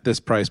in at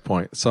this price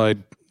point." So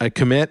I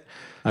commit.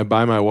 I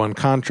buy my one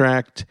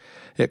contract.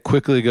 It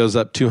quickly goes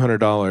up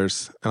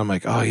 $200, and I'm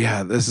like, "Oh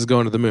yeah, this is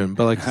going to the moon."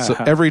 But like, so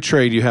every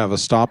trade you have a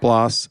stop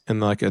loss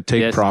and like a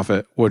take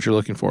profit, what you're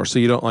looking for. So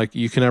you don't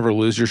you can never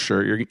lose your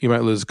shirt. You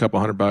might lose a couple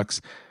 $100.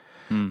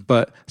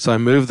 But so I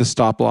moved the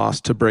stop loss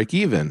to break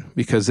even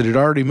because it had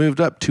already moved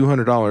up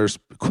 $200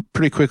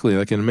 pretty quickly,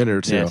 like in a minute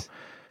or two. Yes.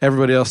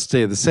 Everybody else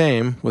stayed the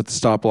same with the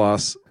stop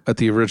loss at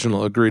the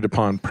original agreed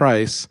upon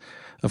price.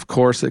 Of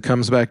course, it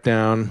comes back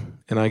down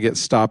and I get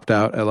stopped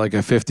out at like a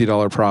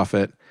 $50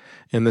 profit.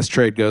 And this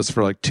trade goes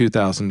for like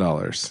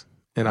 $2,000.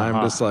 And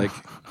I'm just like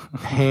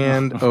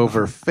hand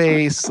over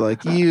face,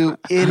 like, you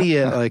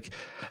idiot. Like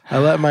I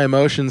let my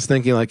emotions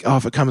thinking like, oh,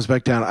 if it comes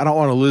back down, I don't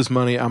want to lose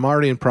money. I'm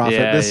already in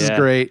profit. This is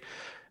great.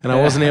 And I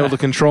wasn't able to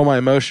control my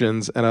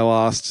emotions and I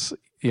lost,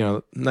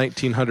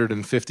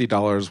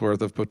 $1,950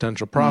 worth of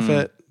potential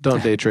profit.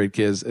 Don't day trade,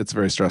 kids. It's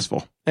very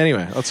stressful.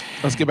 Anyway, let's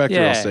get back to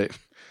real estate.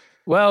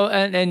 Well,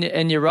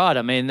 and you're right.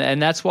 I mean,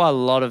 and that's why a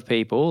lot of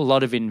people, a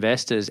lot of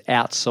investors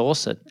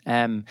outsource it.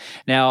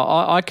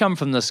 Now, I come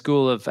from the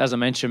school of, as I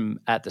mentioned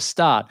at the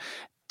start,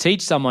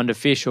 teach someone to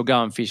fish or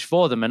go and fish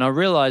for them. And I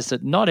realized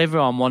that not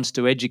everyone wants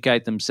to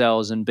educate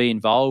themselves and be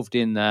involved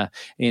in the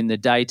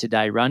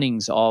day-to-day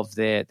runnings of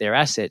their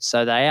assets.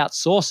 So they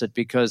outsource it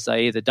because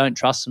they either don't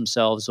trust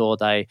themselves or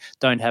they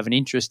don't have an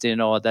interest in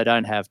or they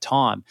don't have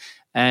time.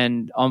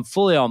 And I'm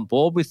fully on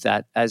board with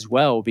that as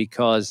well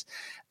because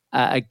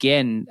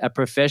again, a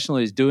professional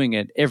who's doing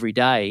it every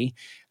day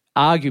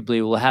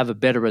arguably will have a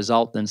better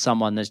result than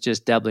someone that's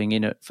just dabbling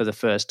in it for the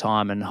first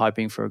time and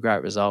hoping for a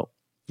great result.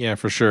 Yeah,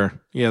 for sure.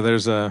 Yeah,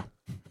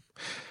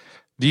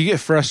 do you get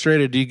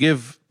frustrated? Do you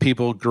give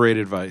people great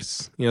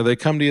advice? They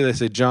come to you, they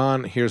say,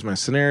 John, here's my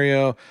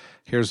scenario.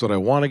 Here's what I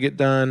want to get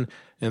done.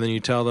 And then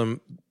you tell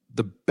them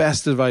the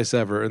best advice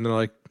ever. And they're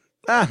like,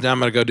 now I'm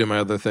going to go do my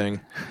other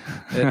thing.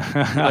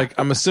 Like,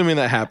 I'm assuming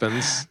that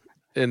happens.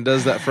 And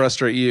does that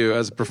frustrate you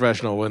as a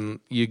professional when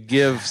you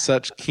give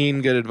such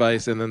keen, good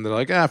advice and then they're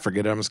like,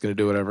 forget it, I'm just going to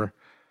do whatever?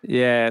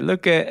 Yeah,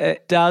 look,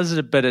 it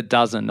does, but it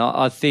doesn't.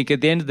 I think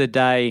at the end of the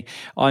day,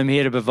 I'm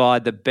here to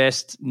provide the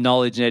best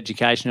knowledge and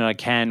education I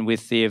can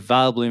with the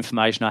available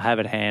information I have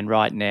at hand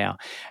right now.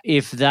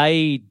 If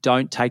they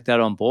don't take that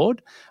on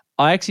board,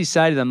 I actually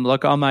say to them,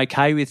 look, I'm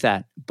okay with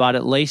that, but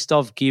at least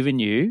I've given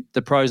you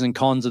the pros and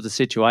cons of the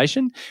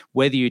situation.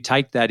 Whether you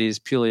take that is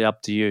purely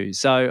up to you.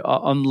 So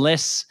I'm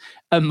less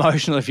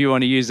emotional, if you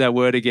want to use that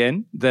word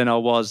again, than I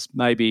was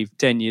maybe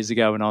 10 years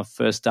ago when I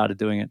first started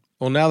doing it.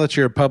 Well, now that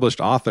you're a published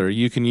author,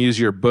 you can use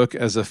your book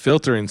as a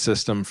filtering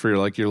system for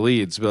your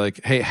leads. Be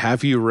like, hey,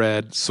 have you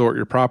read Sort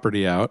Your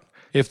Property Out?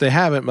 If they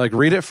haven't,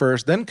 read it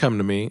first, then come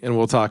to me and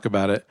we'll talk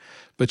about it.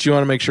 But you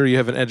want to make sure you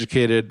have an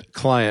educated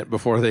client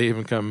before they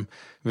even come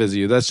visit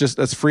you.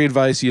 That's free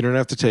advice. You don't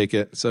have to take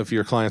it. So if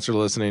your clients are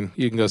listening,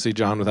 you can go see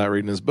John without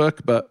reading his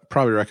book, but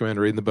probably recommend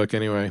reading the book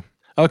anyway.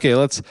 Okay,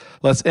 let's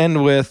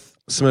end with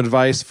some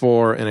advice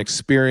for an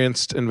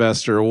experienced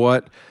investor.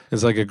 What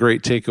is a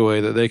great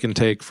takeaway that they can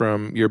take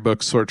from your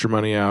book, Sort Your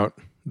Money Out,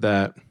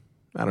 that,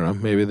 I don't know,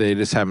 maybe they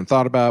just haven't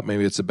thought about,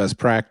 maybe it's a best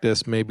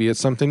practice, maybe it's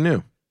something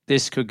new?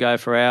 This could go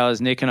for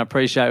hours, Nick, and I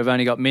appreciate we've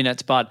only got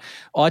minutes, but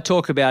I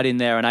talk about in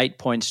there an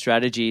 8-point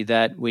strategy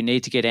that we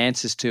need to get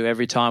answers to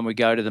every time we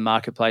go to the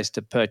marketplace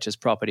to purchase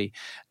property.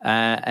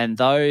 And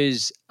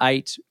those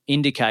 8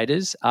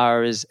 indicators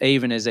are as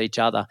even as each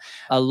other.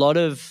 A lot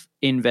of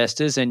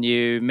investors, and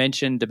you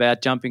mentioned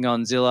about jumping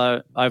on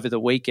Zillow over the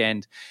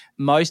weekend,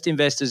 most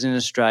investors in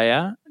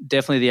Australia,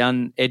 definitely the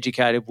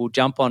uneducated, will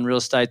jump on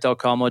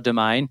realestate.com or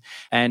Domain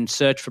and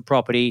search for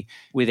property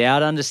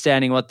without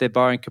understanding what their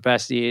borrowing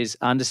capacity is,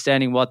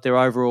 understanding what their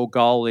overall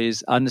goal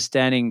is,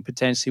 understanding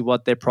potentially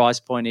what their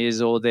price point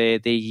is or their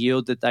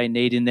yield that they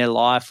need in their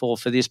life or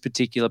for this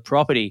particular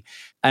property.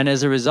 And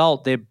as a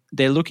result,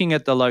 they're looking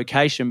at the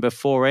location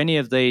before any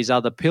of these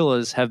other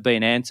pillars have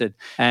been answered.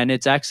 And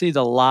it's actually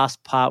the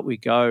last part we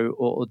go,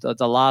 or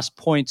the last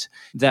point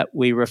that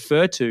we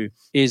refer to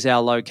is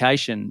our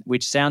location,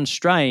 which sounds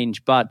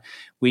strange, but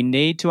we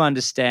need to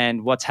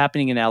understand what's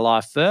happening in our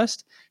life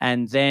first,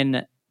 and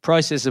then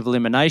process of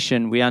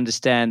elimination, we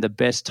understand the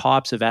best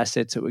types of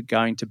assets that we're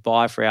going to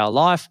buy for our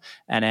life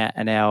and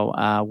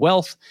our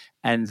wealth.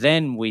 And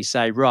then we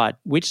say, right,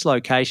 which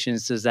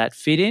locations does that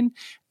fit in?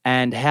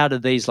 And how do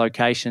these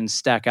locations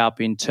stack up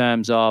in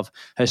terms of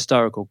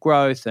historical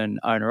growth and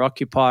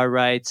owner-occupier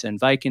rates and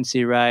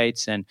vacancy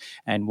rates and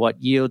what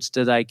yields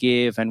do they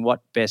give and what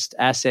best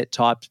asset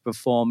types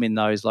perform in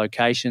those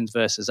locations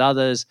versus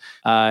others?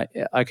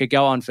 I could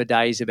go on for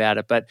days about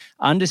it, but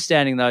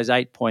understanding those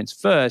 8 points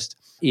first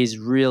is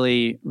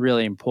really,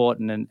 really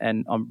important.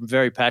 And I'm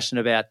very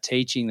passionate about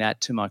teaching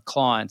that to my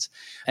clients.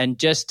 And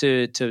just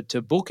to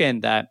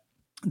bookend that,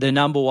 the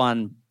number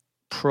one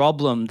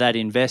problem that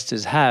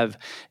investors have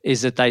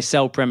is that they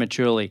sell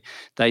prematurely.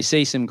 They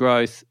see some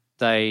growth,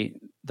 they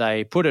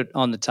put it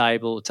on the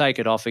table, take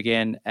it off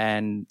again,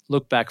 and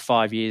look back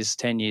 5 years,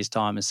 10 years'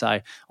 time and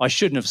say, I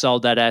shouldn't have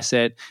sold that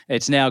asset.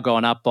 It's now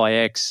gone up by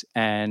X,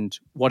 and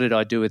what did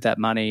I do with that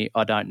money?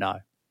 I don't know.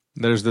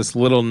 There's this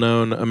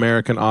little-known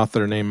American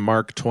author named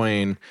Mark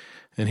Twain,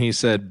 and he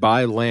said,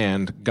 buy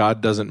land, God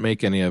doesn't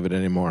make any of it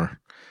anymore.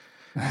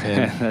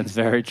 And that's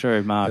very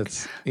true, Mark.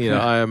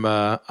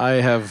 I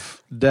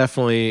have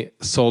definitely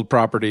sold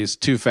properties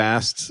too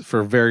fast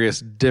for various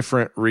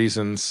different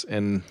reasons,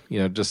 and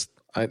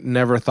I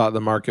never thought the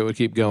market would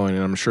keep going,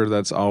 and I'm sure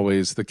that's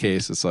always the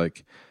case. It's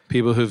like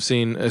people who've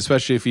seen,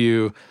 especially if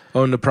you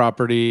owned a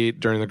property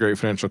during the Great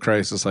Financial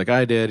Crisis like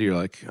I did, you're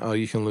like, oh,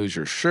 you can lose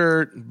your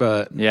shirt,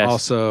 but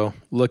also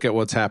look at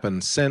what's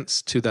happened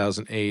since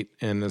 2008,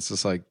 and it's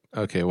just like,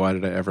 okay, why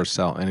did I ever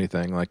sell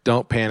anything? Like,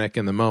 don't panic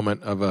in the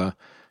moment of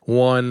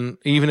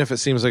even if it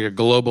seems like a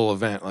global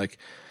event. Like,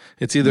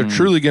 it's either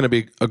truly going to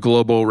be a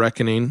global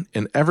reckoning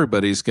and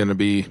everybody's going to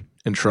be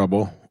in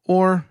trouble,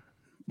 or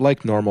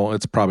like normal,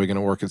 it's probably going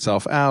to work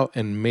itself out,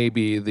 and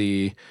maybe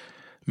the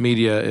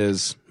media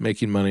is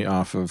making money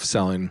off of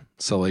selling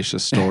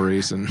salacious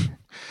stories and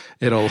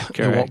it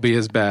won't be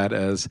as bad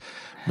as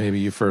maybe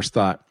you first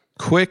thought.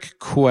 Quick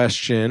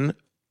question.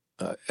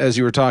 As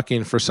you were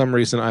talking, for some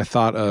reason, I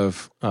thought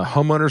of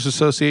homeowners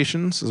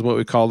associations is what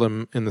we call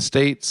them in the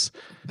States.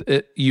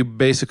 You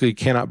basically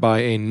cannot buy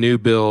a new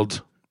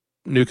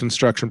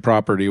construction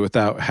property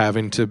without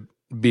having to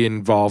be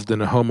involved in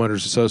a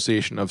homeowners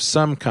association of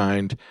some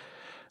kind.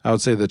 I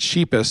would say the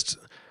cheapest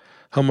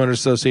homeowners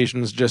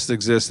associations just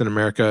exist in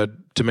America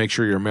to make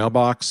sure your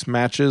mailbox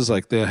matches.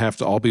 Like, they have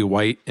to all be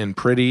white and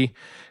pretty,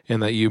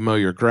 and that you mow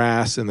your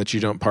grass, and that you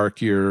don't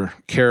park your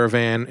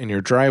caravan in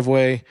your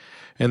driveway.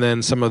 And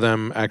then some of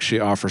them actually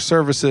offer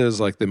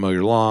services, like they mow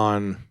your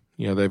lawn.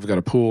 They've got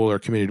a pool or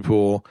community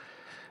pool.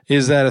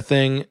 Is that a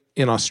thing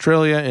in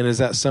Australia? And is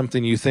that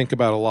something you think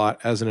about a lot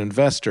as an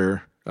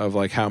investor, of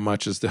like, how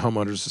much is the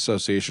homeowners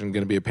association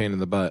going to be a pain in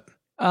the butt?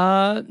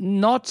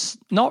 Not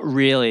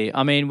really.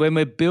 I mean, when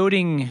we're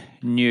building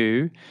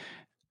new,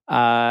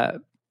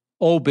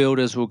 all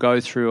builders will go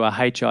through a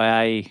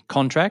HIA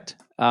contract,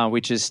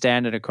 which is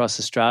standard across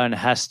Australia and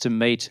has to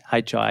meet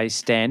HIA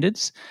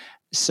standards.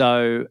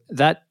 So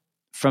that,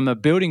 from a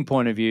building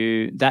point of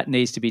view, that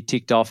needs to be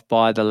ticked off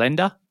by the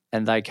lender,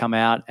 and they come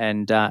out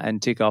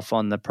and tick off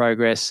on the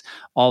progress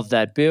of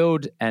that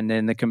build, and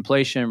then the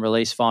completion,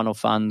 release final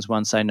funds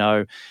once they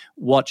know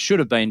what should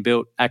have been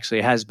built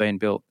actually has been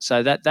built.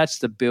 So that's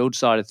the build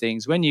side of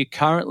things. When you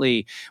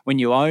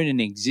own an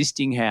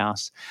existing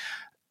house,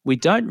 we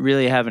don't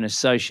really have an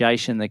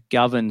association that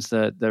governs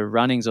the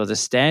runnings or the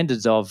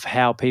standards of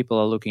how people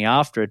are looking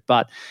after it,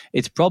 but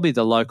it's probably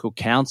the local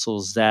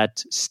councils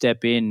that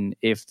step in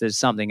if there's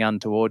something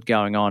untoward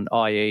going on,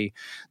 i.e.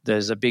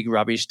 there's a big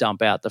rubbish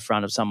dump out the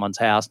front of someone's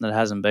house and it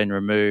hasn't been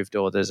removed,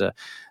 or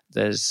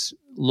there's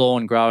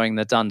lawn growing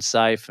that's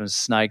unsafe and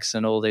snakes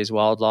and all these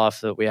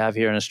wildlife that we have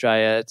here in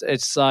Australia.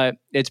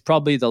 It's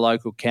probably the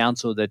local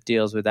council that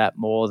deals with that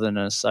more than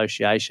an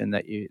association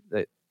that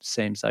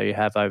seems though you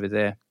have over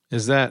there.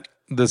 Is that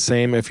the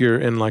same if you're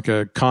in like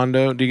a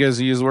condo? Do you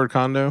guys use the word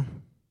condo?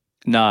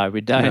 No,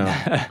 we don't.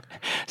 No.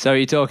 So are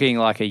you talking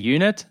like a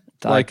unit?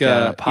 Like an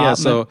apartment? Yeah,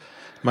 so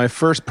my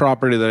first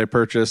property that I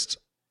purchased,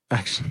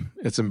 actually,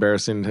 it's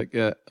embarrassing to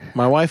get.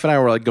 My wife and I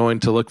were like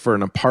going to look for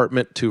an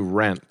apartment to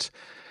rent.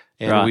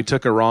 And we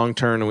took a wrong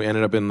turn and we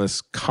ended up in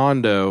this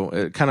condo.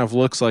 It kind of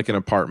looks like an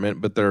apartment,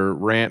 but they're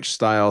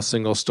ranch-style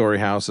single-story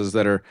houses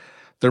there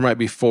might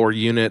be 4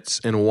 units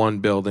in one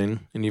building,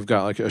 and you've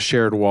got like a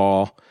shared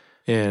wall.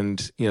 And,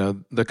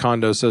 the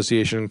condo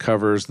association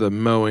covers the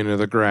mowing of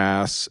the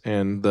grass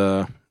and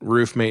the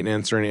roof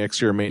maintenance or any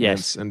exterior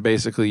maintenance. Yes. And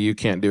basically you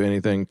can't do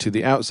anything to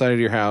the outside of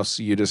your house.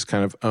 You just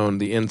kind of own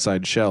the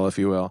inside shell, if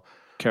you will.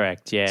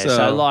 Correct, yeah.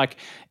 So like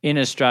in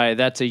Australia,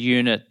 that's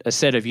a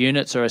set of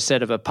units or a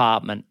set of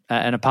an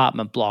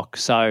apartment block.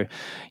 So,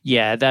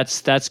 yeah,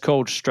 that's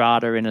called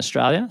strata in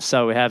Australia.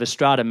 So we have a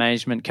strata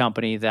management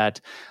company that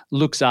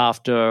looks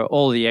after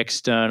all the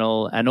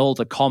external and all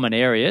the common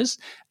areas,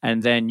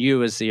 and then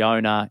you as the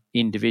owner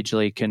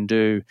individually can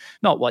do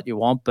not what you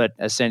want, but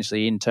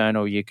essentially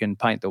internal. You can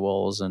paint the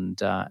walls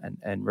and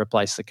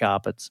replace the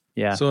carpets.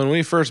 Yeah. So when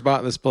we first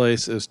bought this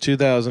place, it was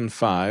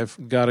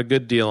 2005. Got a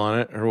good deal on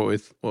it, or what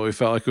we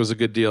felt like was a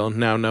good deal.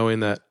 Now knowing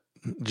that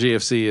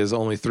GFC is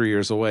only 3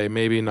 years away,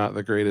 maybe not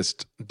the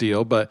greatest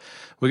deal, but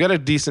we got a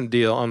decent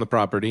deal on the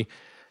property.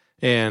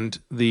 And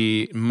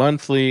the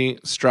monthly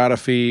strata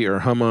fee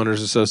or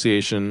homeowners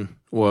association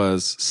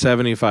was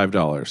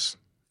 $75.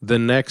 The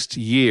next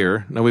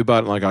year, now we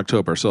bought it in like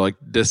October, so like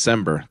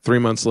December, 3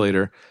 months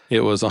later,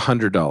 it was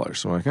 $100.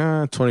 So we're like,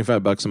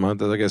 $25 a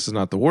month, I guess is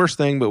not the worst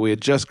thing, but we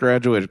had just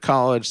graduated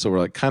college, so we're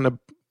like kind of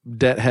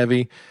debt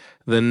heavy.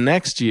 The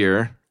next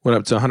year went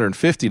up to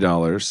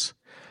 $150,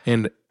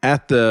 and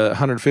at the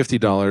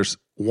 $150,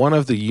 one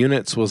of the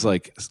units was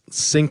like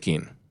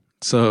sinking.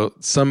 So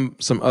some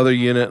other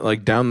unit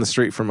like down the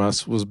street from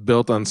us was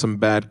built on some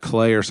bad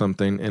clay or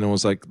something, and it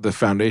was like the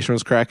foundation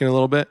was cracking a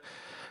little bit.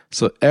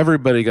 So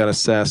everybody got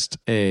assessed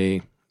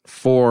a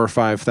 $4,000 or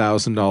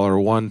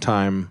 $5,000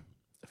 one-time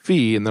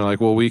fee, and they're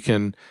like, well, we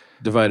can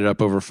divide it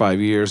up over 5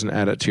 years and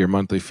add it to your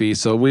monthly fee.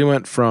 So we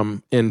went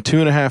from, in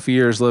 2.5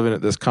 years living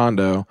at this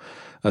condo,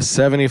 a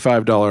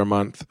 $75 a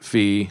month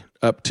fee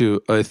up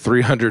to a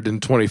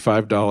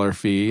 $325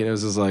 fee. And it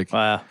was just like,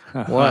 wow,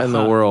 what in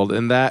the world?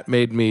 And that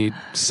made me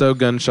so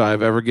gun shy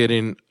of ever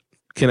getting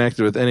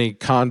connected with any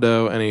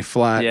condo, any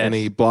flat,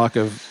 any block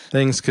of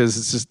things, because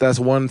it's just, that's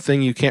one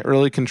thing you can't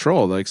really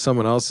control. Like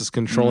someone else is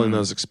controlling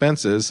those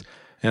expenses.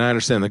 And I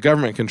understand the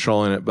government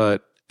controlling it,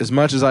 but as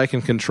much as I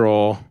can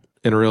control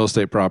in a real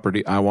estate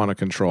property, I want to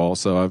control.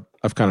 So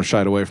I've kind of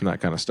shied away from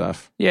that kind of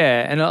stuff.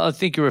 Yeah, and I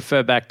think you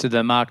refer back to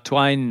the Mark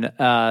Twain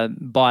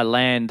buy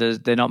land,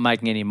 they're not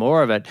making any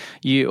more of it.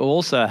 You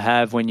also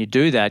have, when you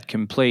do that,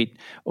 complete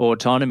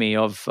autonomy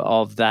of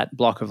that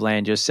block of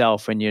land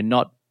yourself, and you're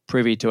not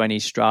privy to any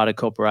strata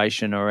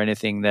corporation or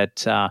anything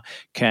that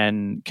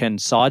can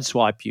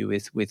sideswipe you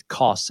with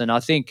costs. And I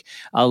think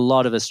a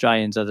lot of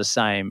Australians are the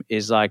same.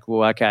 Is like,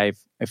 well, okay,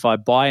 if I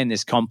buy in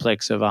this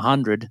complex of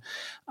 100,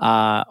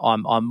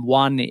 I'm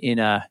one in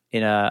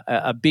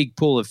a big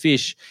pool of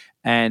fish,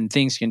 and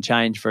things can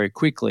change very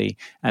quickly.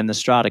 And the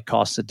strata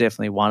costs are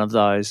definitely one of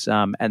those.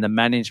 And the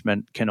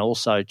management can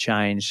also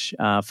change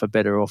for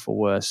better or for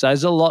worse. So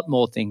there's a lot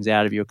more things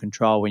out of your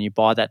control when you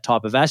buy that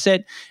type of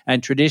asset.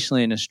 And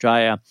traditionally in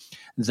Australia,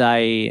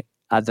 they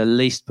are the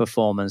least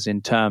performers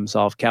in terms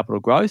of capital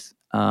growth.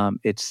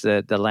 It's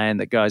the land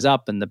that goes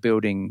up and the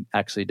building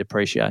actually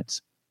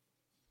depreciates.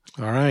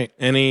 All right.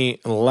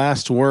 Any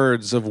last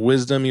words of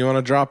wisdom you want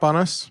to drop on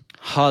us?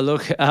 Oh,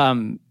 look,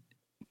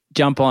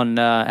 jump on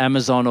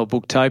Amazon or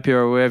Booktopia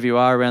or wherever you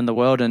are around the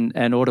world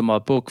and order my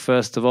book.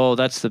 First of all,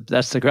 that's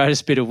the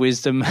greatest bit of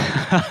wisdom.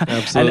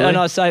 Absolutely. and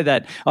I say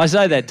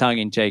that tongue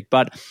in cheek,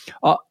 but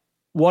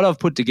what I've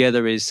put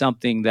together is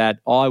something that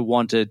I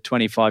wanted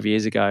 25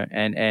 years ago,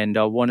 and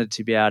I wanted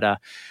to be able to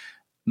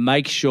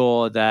make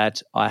sure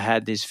that I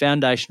had this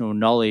foundational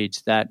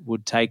knowledge that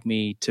would take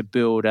me to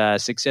build a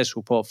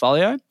successful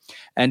portfolio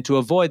and to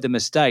avoid the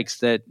mistakes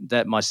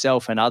that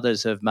myself and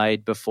others have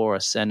made before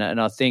us. And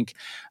I think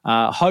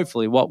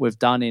hopefully what we've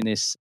done in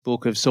this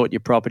book of Sort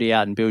Your Property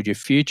Out and Build Your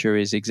Future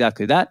is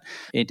exactly that.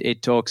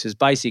 It talks as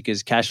basic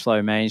as cash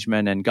flow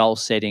management and goal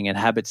setting and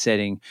habit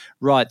setting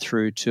right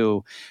through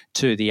to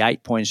the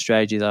 8-point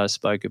strategy that I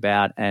spoke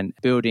about, and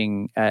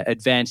building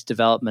advanced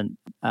development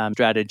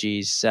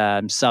strategies,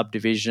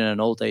 subdivision,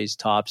 and all these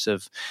types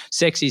of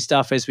sexy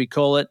stuff, as we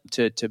call it,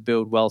 to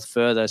build wealth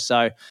further.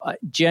 So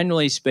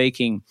generally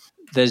speaking,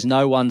 there's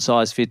no one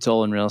size fits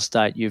all in real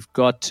estate. You've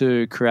got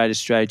to create a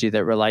strategy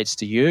that relates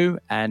to you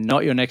and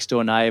not your next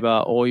door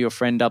neighbor or your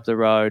friend up the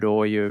road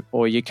or your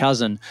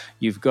cousin.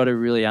 You've got to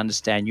really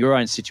understand your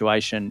own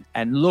situation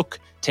and look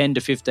 10 to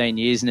 15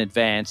 years in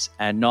advance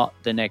and not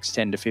the next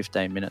 10 to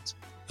 15 minutes.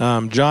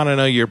 John, I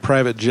know your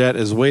private jet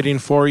is waiting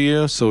for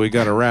you, so we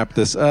got to wrap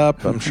this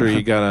up. I'm sure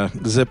you got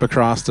to zip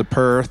across to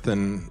Perth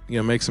and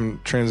make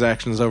some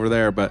transactions over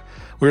there, but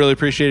we really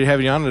appreciate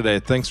having you on today.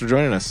 Thanks for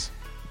joining us.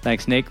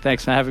 Thanks, Nick.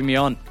 Thanks for having me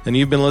on. And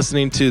you've been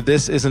listening to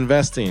This is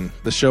Investing,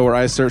 the show where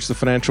I search the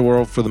financial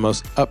world for the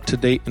most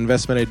up-to-date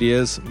investment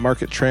ideas,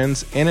 market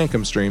trends, and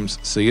income streams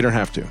so you don't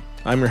have to.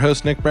 I'm your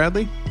host, Nick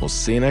Bradley. We'll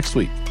see you next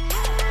week.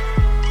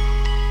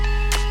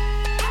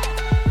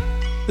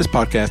 This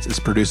podcast is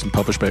produced and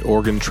published by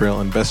Oregon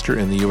Trail Investor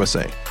in the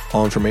USA.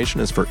 All information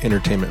is for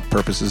entertainment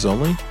purposes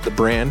only. The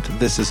brand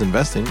This is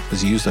Investing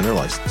is used under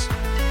license.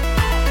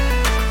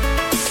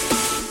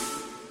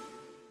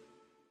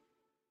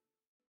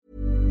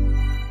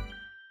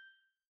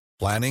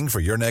 Planning for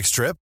your next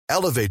trip?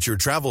 Elevate your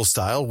travel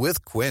style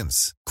with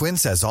Quince.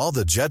 Quince has all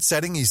the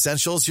jet-setting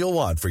essentials you'll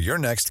want for your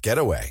next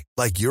getaway,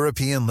 like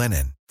European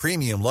linen,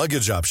 premium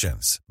luggage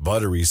options,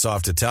 buttery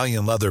soft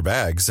Italian leather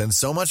bags, and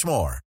so much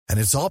more. And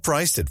it's all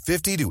priced at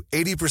 50 to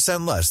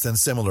 80% less than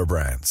similar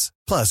brands.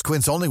 Plus,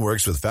 Quince only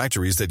works with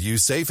factories that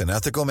use safe and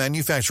ethical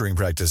manufacturing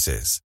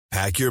practices.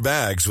 Pack your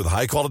bags with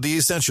high-quality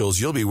essentials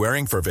you'll be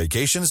wearing for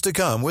vacations to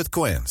come with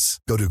Quince.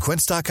 Go to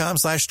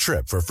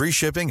quince.com/trip for free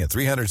shipping and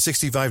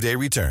 365-day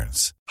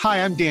returns.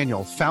 Hi, I'm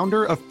Daniel,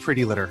 founder of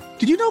Pretty Litter.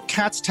 Did you know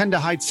cats tend to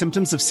hide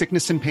symptoms of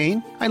sickness and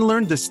pain? I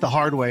learned this the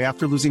hard way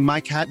after losing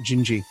my cat,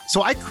 Gingy.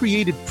 So I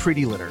created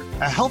Pretty Litter,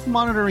 a health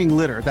monitoring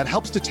litter that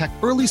helps detect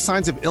early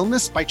signs of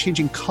illness by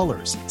changing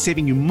colors,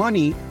 saving you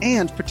money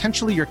and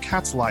potentially your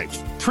cat's life.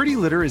 Pretty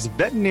Litter is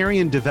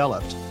veterinarian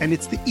developed, and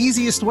it's the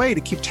easiest way to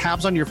keep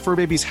tabs on your fur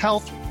baby's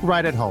health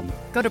right at home.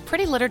 Go to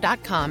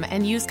prettylitter.com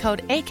and use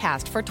code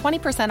ACAST for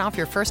 20% off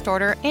your first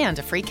order and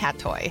a free cat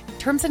toy.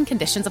 Terms and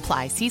conditions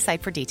apply. See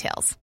site for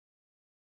details.